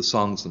beauty of the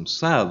songs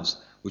themselves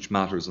which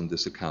matters on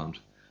this account,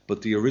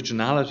 but the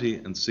originality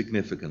and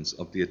significance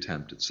of the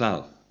attempt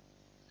itself.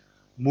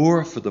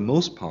 Moore, for the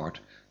most part,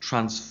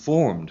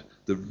 transformed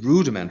the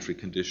rudimentary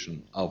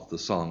condition of the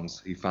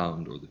songs he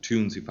found, or the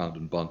tunes he found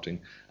in Bunting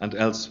and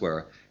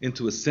elsewhere,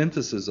 into a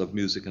synthesis of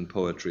music and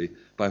poetry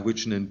by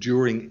which an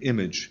enduring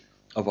image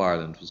of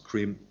Ireland was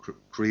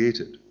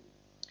created.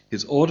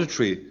 His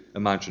auditory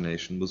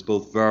imagination was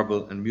both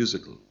verbal and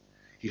musical.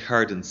 He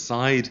heard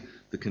inside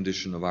the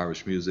condition of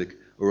Irish music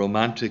a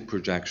romantic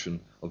projection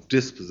of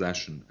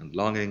dispossession and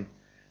longing,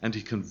 and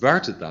he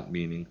converted that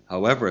meaning,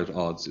 however at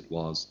odds it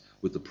was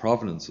with the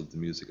provenance of the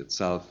music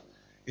itself,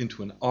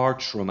 into an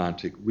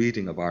arch-romantic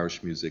reading of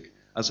Irish music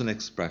as an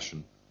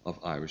expression of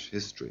Irish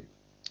history.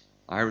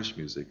 Irish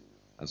music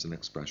as an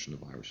expression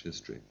of Irish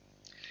history.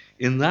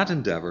 In that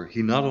endeavour,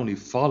 he not only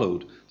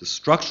followed the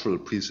structural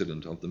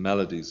precedent of the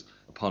melodies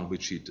upon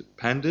which he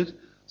depended,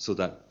 so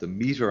that the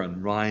metre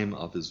and rhyme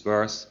of his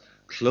verse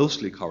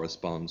closely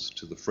corresponds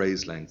to the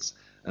phrase lengths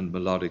and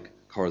melodic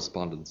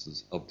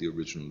correspondences of the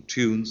original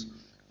tunes,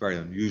 very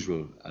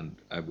unusual and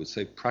I would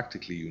say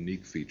practically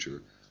unique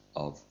feature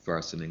of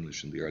verse in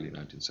English in the early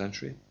 19th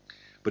century.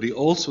 But he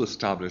also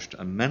established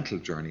a mental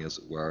journey, as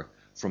it were,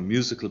 from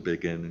musical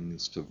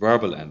beginnings to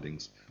verbal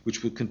endings,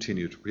 which would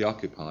continue to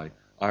preoccupy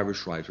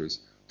Irish writers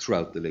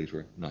throughout the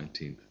later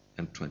 19th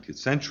and 20th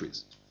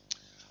centuries.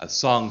 A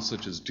song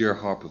such as Dear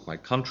Harp of My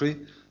Country,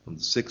 from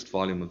the 6th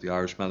volume of the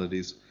Irish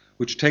Melodies,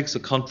 which takes a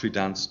country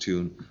dance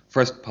tune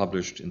first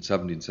published in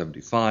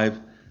 1775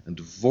 and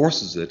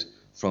divorces it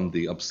from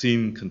the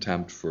obscene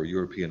contempt for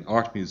European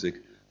art music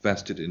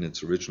vested in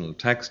its original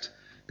text,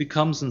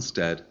 becomes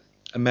instead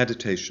a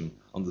meditation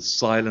on the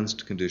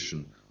silenced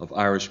condition of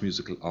Irish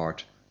musical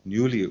art,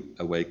 newly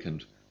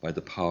awakened by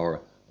the power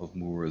of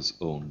Moore's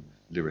own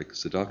lyric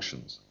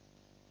seductions.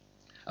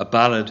 A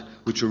ballad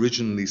which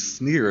originally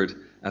sneered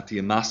at the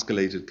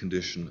emasculated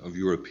condition of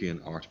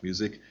European art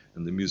music,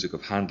 and the music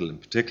of Handel in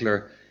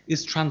particular,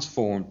 is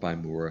transformed by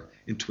Moore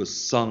into a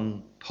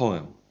sung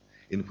poem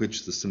in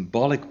which the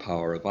symbolic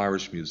power of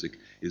Irish music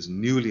is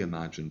newly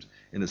imagined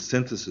in a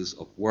synthesis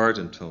of word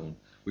and tone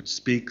which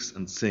speaks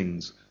and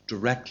sings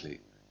directly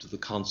to the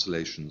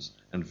consolations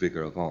and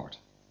vigour of art.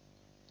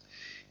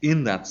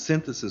 In that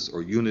synthesis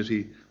or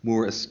unity,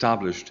 Moore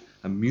established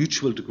a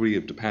mutual degree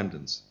of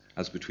dependence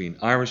as between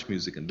Irish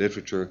music and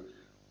literature,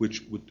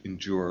 which would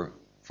endure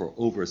for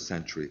over a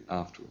century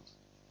afterwards.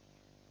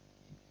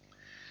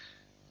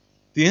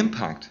 The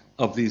impact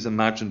of these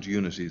imagined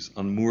unities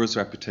on Moore's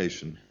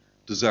reputation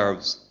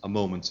deserves a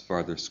moment's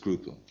further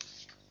scruple.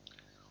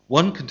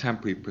 One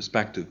contemporary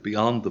perspective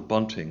beyond the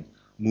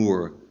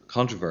Bunting-Moore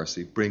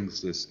controversy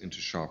brings this into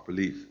sharp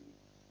relief.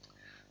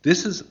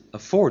 This is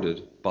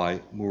afforded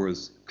by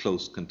Moore's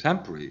close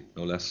contemporary,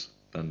 no less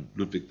than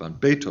Ludwig van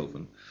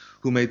Beethoven,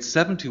 who made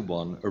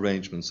 71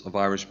 arrangements of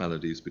Irish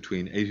melodies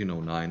between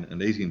 1809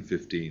 and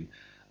 1815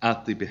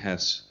 at the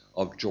behest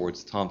of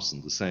George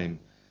Thomson, the same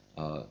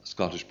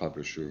Scottish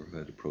publisher who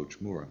had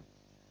approached Moore.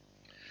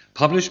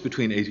 Published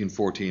between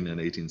 1814 and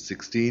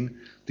 1816,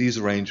 these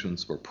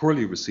arrangements were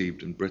poorly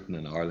received in Britain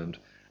and Ireland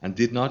and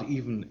did not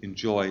even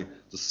enjoy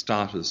the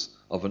status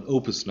of an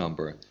opus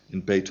number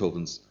in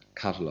Beethoven's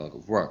catalogue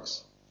of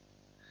works.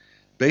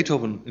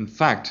 Beethoven, in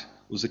fact,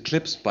 was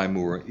eclipsed by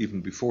Moore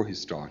even before he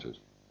started.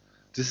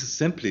 This is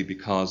simply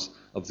because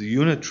of the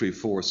unitary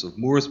force of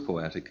Moore's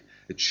poetic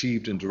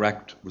achieved in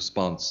direct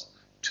response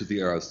to the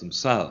airs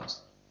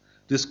themselves.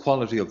 This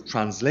quality of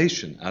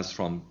translation, as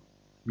from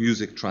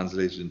music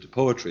translated into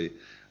poetry,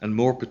 and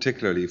more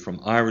particularly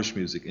from Irish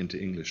music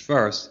into English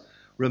verse,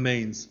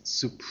 remains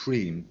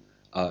supreme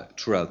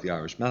throughout the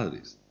Irish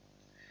melodies.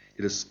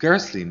 It is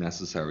scarcely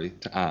necessary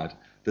to add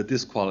that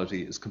this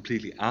quality is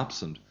completely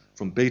absent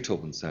from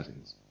Beethoven's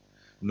settings,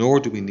 nor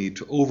do we need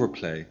to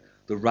overplay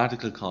the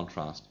radical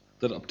contrast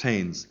that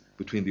obtains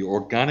between the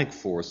organic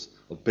force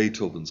of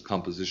Beethoven's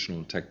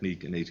compositional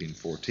technique in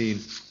 1814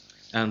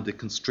 and the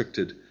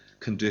constricted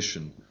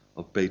condition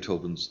of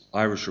Beethoven's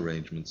Irish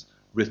arrangements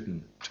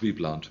written, to be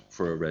blunt,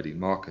 for a ready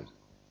market.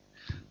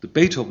 The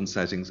Beethoven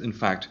settings, in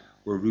fact,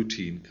 were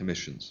routine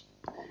commissions.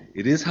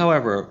 It is,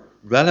 however,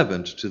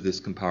 relevant to this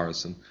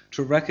comparison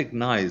to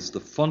recognize the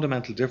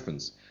fundamental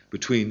difference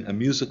between a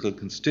musical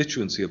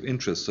constituency of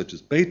interest such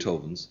as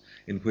Beethoven's,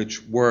 in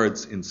which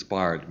words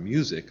inspired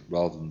music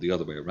rather than the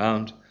other way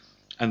around,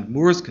 and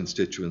Moore's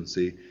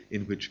constituency,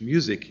 in which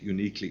music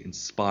uniquely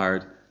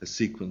inspired a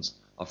sequence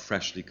of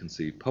freshly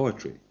conceived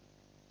poetry.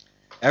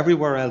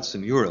 Everywhere else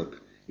in Europe,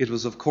 It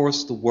was, of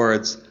course, the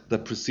words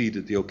that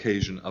preceded the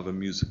occasion of a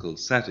musical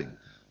setting.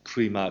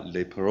 Prima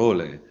le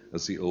parole,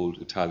 as the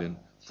old Italian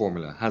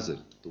formula has it.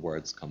 The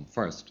words come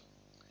first.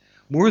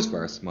 Moore's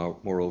verse,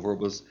 moreover,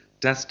 was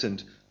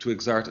destined to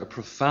exert a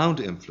profound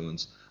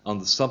influence on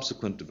the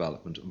subsequent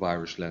development of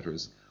Irish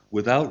letters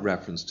without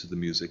reference to the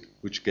music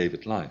which gave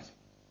it life.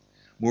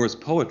 Moore's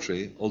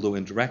poetry, although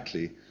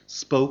indirectly,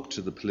 spoke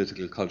to the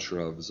political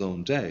culture of his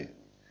own day.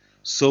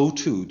 So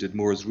too did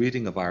Moore's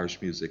reading of Irish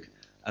music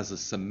as a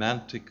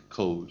semantic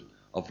code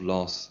of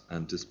loss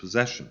and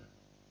dispossession.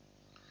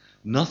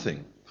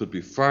 Nothing could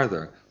be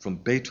further from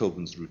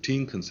Beethoven's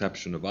routine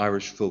conception of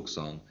Irish folk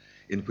song,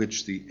 in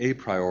which the a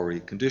priori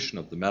condition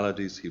of the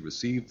melodies he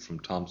received from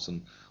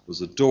Thomson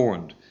was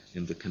adorned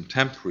in the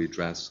contemporary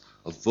dress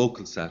of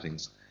vocal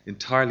settings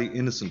entirely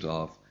innocent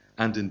of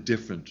and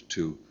indifferent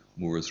to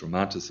Moore's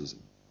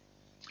Romanticism.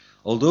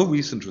 Although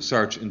recent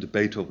research into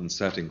Beethoven's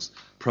settings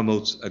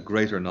promotes a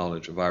greater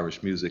knowledge of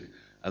Irish music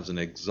as an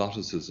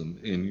exoticism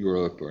in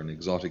Europe or an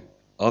exotic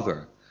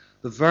other,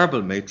 the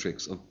verbal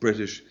matrix of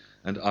British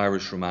and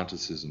Irish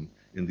Romanticism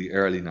in the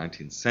early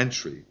 19th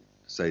century,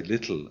 to say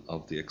little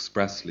of the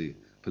expressly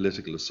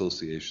political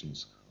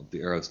associations of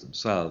the earls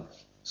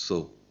themselves,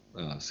 so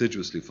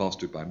assiduously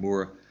fostered by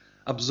Moore,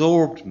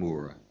 absorbed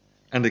Moore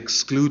and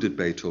excluded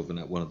Beethoven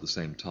at one and the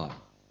same time.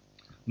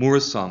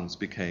 Moore's songs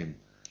became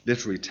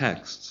literary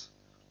texts,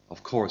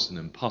 of course an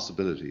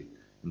impossibility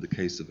in the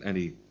case of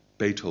any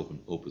Beethoven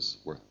opus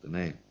worth the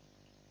name.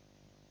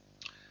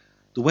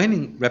 The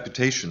waning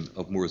reputation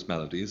of Moore's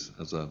melodies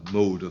as a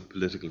mode of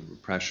political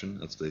repression,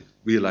 as the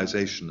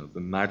realization of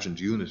imagined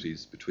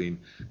unities between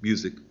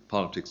music,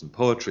 politics, and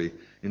poetry,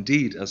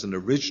 indeed as an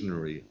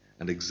originary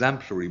and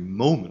exemplary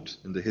moment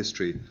in the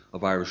history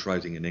of Irish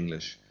writing in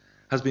English,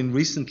 has been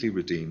recently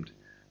redeemed,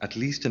 at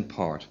least in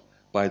part,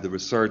 by the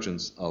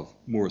resurgence of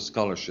Moore's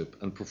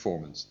scholarship and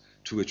performance,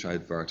 to which I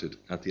adverted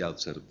at the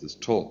outset of this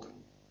talk.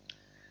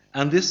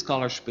 And this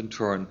scholarship, in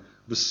turn,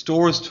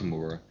 restores to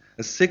Moore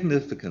a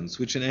significance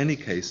which in any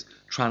case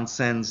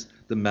transcends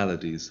the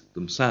melodies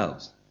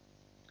themselves.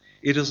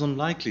 It is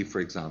unlikely, for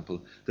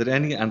example, that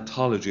any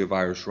anthology of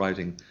Irish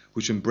writing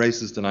which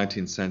embraces the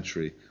 19th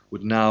century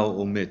would now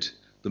omit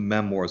the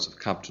memoirs of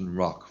Captain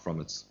Rock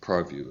from its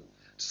purview, to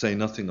say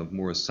nothing of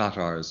Moore's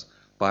satires,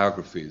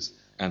 biographies,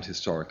 and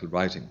historical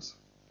writings.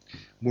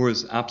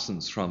 Moore's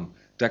absence from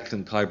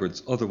Declan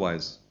Kiberd's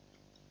otherwise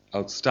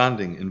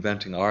outstanding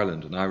Inventing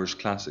Ireland and Irish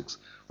classics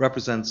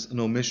represents an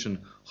omission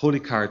wholly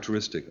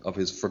characteristic of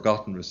his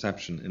forgotten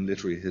reception in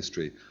literary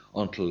history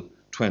until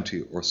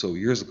 20 or so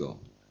years ago.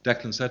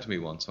 Declan said to me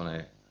once when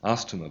I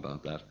asked him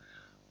about that,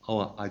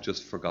 "Oh, I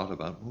just forgot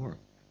about Moore."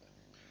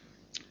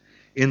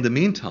 In the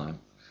meantime,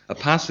 a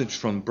passage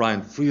from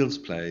Brian Friel's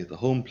play, The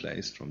Home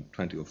Place, from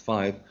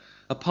 2005,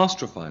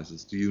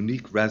 apostrophizes the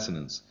unique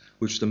resonance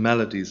which the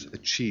melodies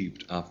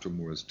achieved after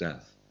Moore's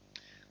death.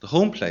 The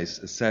Home Place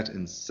is set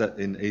in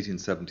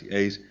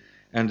 1878,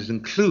 and it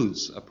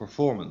includes a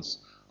performance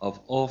of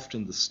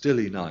Often the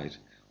Stilly Night,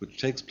 which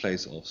takes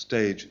place off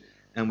stage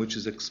and which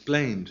is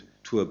explained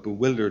to a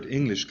bewildered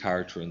English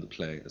character in the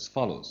play as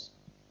follows.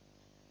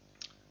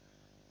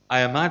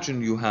 "I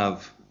imagine you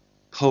have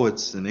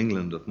poets in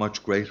England of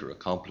much greater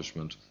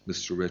accomplishment,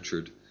 Mr.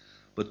 Richard,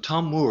 but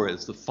Tom Moore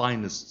is the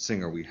finest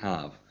singer we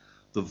have,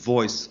 the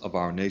voice of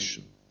our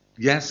nation.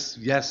 Yes,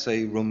 yes,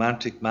 a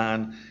romantic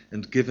man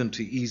and given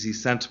to easy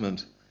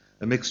sentiment,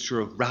 a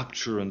mixture of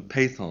rapture and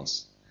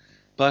pathos.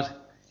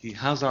 But he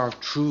has our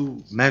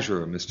true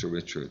measure, Mr.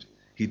 Richard.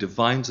 He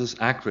divines us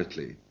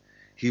accurately.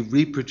 He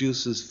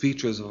reproduces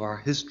features of our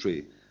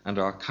history and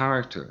our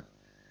character.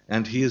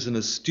 And he is an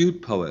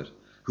astute poet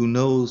who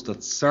knows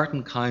that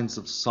certain kinds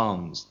of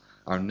songs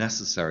are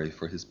necessary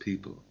for his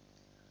people,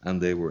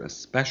 and they were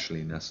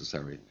especially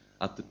necessary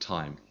at the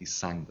time he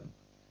sang them."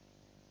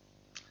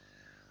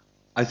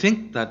 I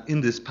think that in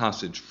this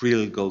passage,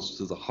 Friel goes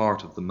to the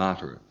heart of the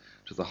matter,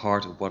 to the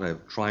heart of what I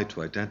have tried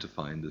to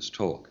identify in this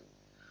talk.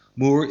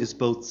 Moore is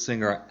both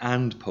singer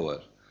and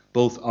poet,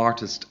 both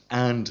artist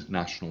and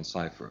national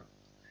cipher.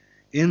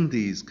 In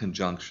these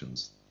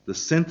conjunctions, the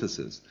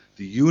synthesis,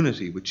 the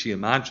unity which he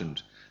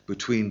imagined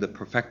between the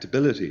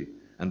perfectibility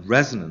and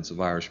resonance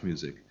of Irish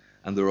music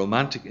and the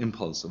romantic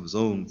impulse of his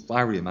own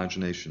fiery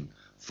imagination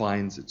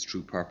finds its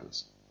true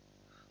purpose.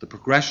 The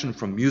progression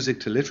from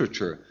music to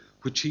literature,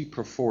 which he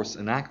perforce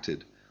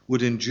enacted,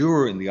 would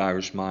endure in the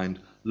Irish mind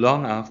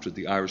long after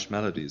the Irish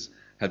melodies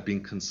had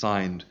been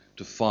consigned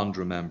to fond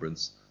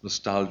remembrance,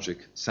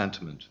 nostalgic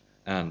sentiment,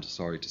 and,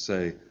 sorry to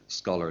say,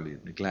 scholarly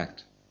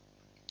neglect.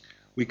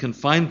 We can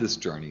find this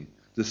journey,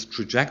 this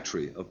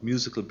trajectory of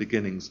musical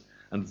beginnings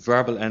and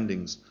verbal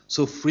endings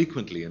so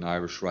frequently in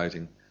Irish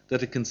writing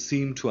that it can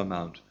seem to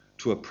amount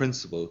to a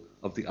principle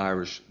of the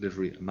Irish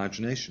literary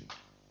imagination.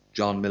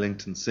 John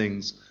Millington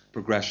Synge's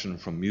progression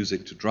from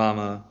music to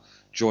drama,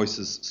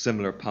 Joyce's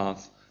similar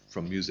path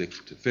from music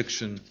to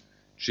fiction.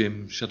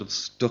 "Jim should have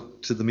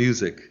stuck to the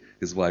music,"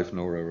 his wife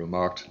Nora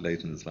remarked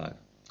late in his life.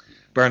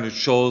 Bernard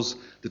Shaw's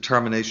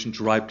determination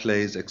to write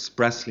plays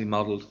expressly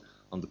modelled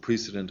on the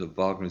precedent of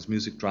Wagner's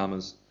music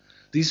dramas.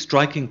 These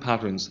striking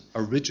patterns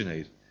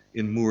originate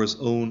in Moore's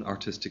own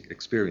artistic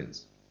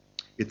experience.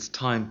 It's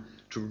time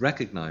to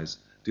recognize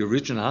the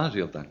originality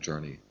of that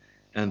journey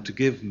and to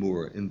give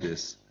Moore in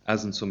this,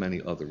 as in so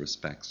many other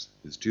respects,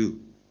 his due.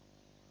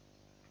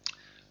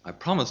 I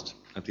promised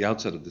at the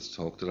outset of this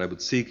talk that I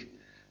would seek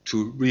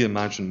to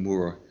reimagine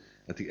Moore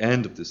at the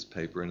end of this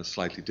paper in a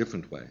slightly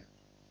different way.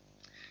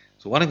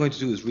 So what I'm going to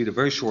do is read a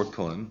very short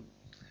poem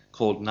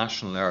called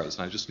National Errors,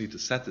 and I just need to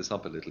set this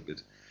up a little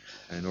bit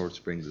in order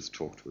to bring this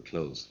talk to a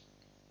close.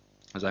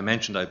 As I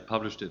mentioned, I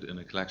published it in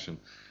a collection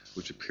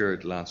which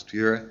appeared last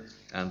year,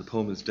 and the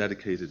poem is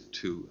dedicated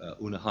to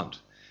Una Hunt.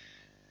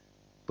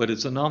 But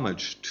it's an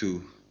homage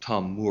to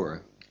Tom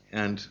Moore,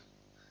 and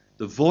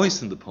the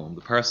voice in the poem,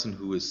 the person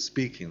who is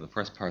speaking, the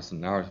first person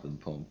narrative in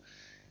the poem,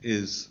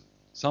 is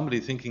somebody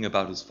thinking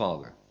about his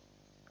father.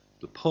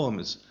 The poem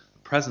is, the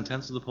present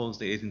tense of the poem is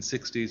the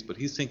 1860s, but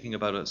he's thinking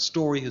about a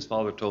story his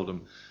father told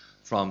him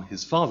from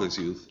his father's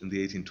youth in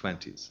the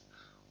 1820s,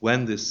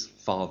 when this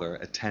father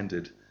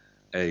attended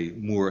a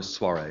Moore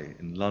soiree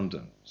in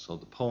London. So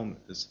the poem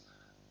is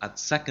at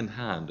second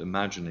hand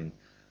imagining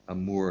a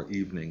Moore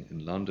evening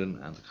in London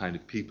and the kind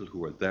of people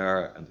who are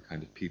there and the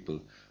kind of people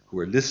who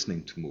are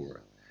listening to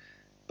Moore.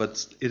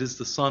 But it is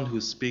the son who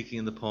is speaking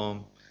in the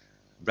poem,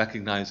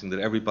 recognizing that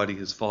everybody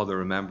his father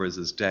remembers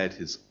is dead,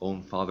 his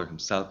own father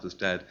himself is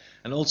dead,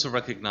 and also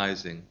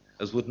recognizing,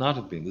 as would not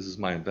have been, this is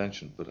my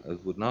invention, but as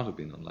would not have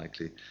been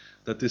unlikely,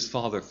 that this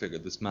father figure,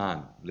 this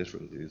man,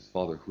 literally his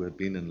father, who had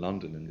been in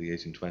London in the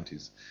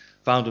 1820s,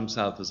 found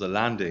himself as a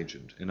land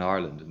agent in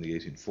Ireland in the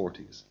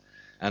 1840s,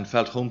 and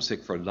felt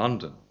homesick for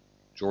London,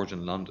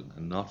 Georgian London,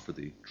 and not for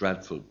the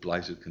dreadful,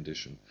 blighted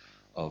condition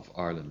of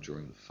Ireland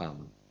during the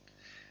famine.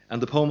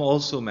 And the poem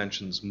also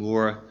mentions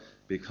Moore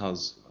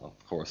because, of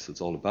course,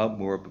 it's all about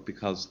Moore, but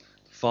because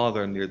the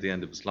father, near the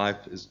end of his life,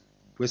 is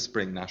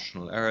whispering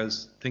national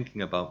errors,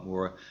 thinking about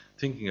Moore,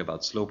 thinking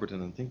about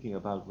Sloperton, and thinking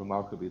about,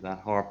 remarkably, that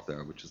harp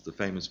there, which is the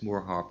famous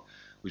Moore harp,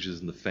 which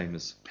is in the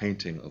famous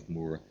painting of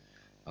Moore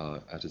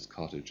at his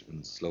cottage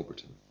in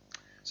Sloperton.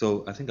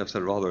 So I think I've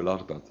said rather a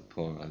lot about the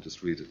poem. I'll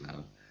just read it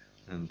now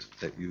and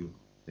let you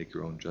make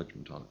your own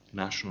judgment on it.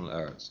 National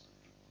Errors.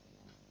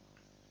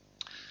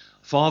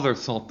 Father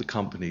thought the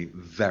company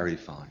very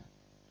fine.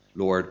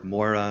 Lord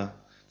Moira,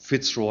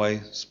 Fitzroy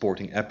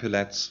sporting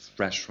epaulets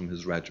fresh from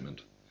his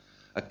regiment,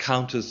 a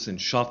countess in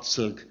shot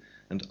silk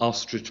and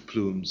ostrich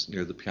plumes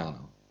near the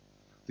piano,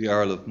 the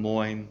Earl of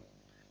Moyne,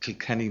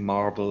 Kilkenny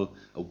marble,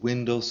 a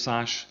window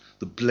sash,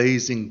 the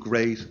blazing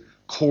grate,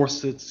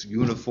 corsets,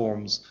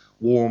 uniforms,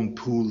 warm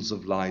pools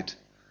of light,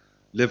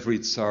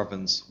 liveried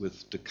servants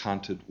with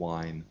decanted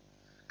wine,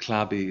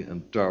 Clabby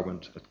and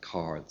Derwent at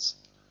cards,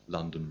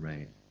 London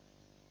rain.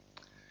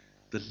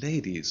 The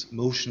ladies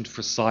motioned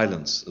for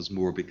silence as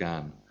Moore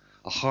began,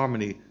 a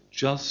harmony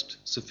just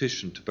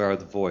sufficient to bear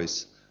the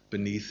voice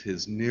beneath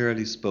his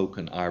nearly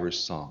spoken Irish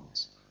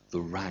songs,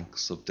 the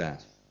ranks of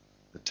death,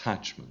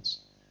 attachments,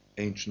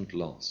 ancient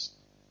loss.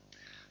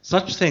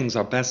 Such things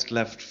are best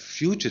left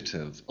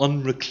fugitive,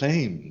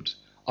 unreclaimed.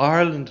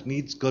 Ireland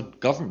needs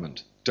good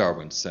government,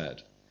 Derwent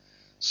said.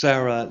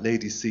 Sarah,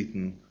 Lady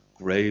Seton,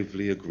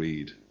 gravely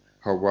agreed,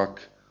 her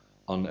work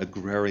on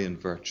agrarian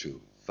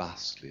virtue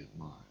vastly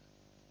admired.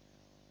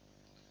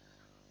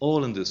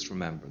 All in this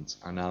remembrance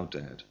are now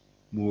dead.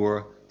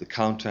 Moore, the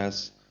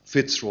Countess,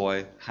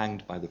 Fitzroy,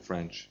 hanged by the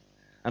French,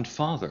 and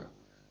father,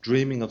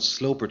 dreaming of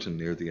Sloperton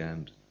near the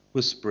end,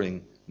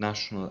 whispering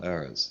national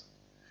airs.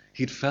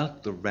 He'd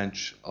felt the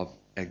wrench of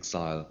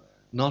exile,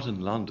 not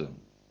in London,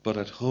 but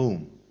at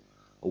home,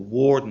 a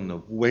warden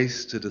of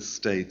wasted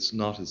estates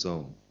not his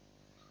own.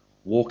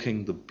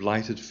 Walking the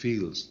blighted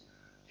fields,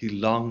 he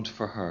longed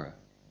for her,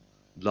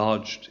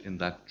 lodged in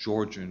that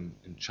Georgian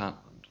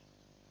enchantment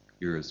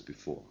years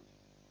before.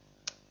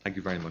 Thank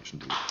you very much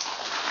indeed.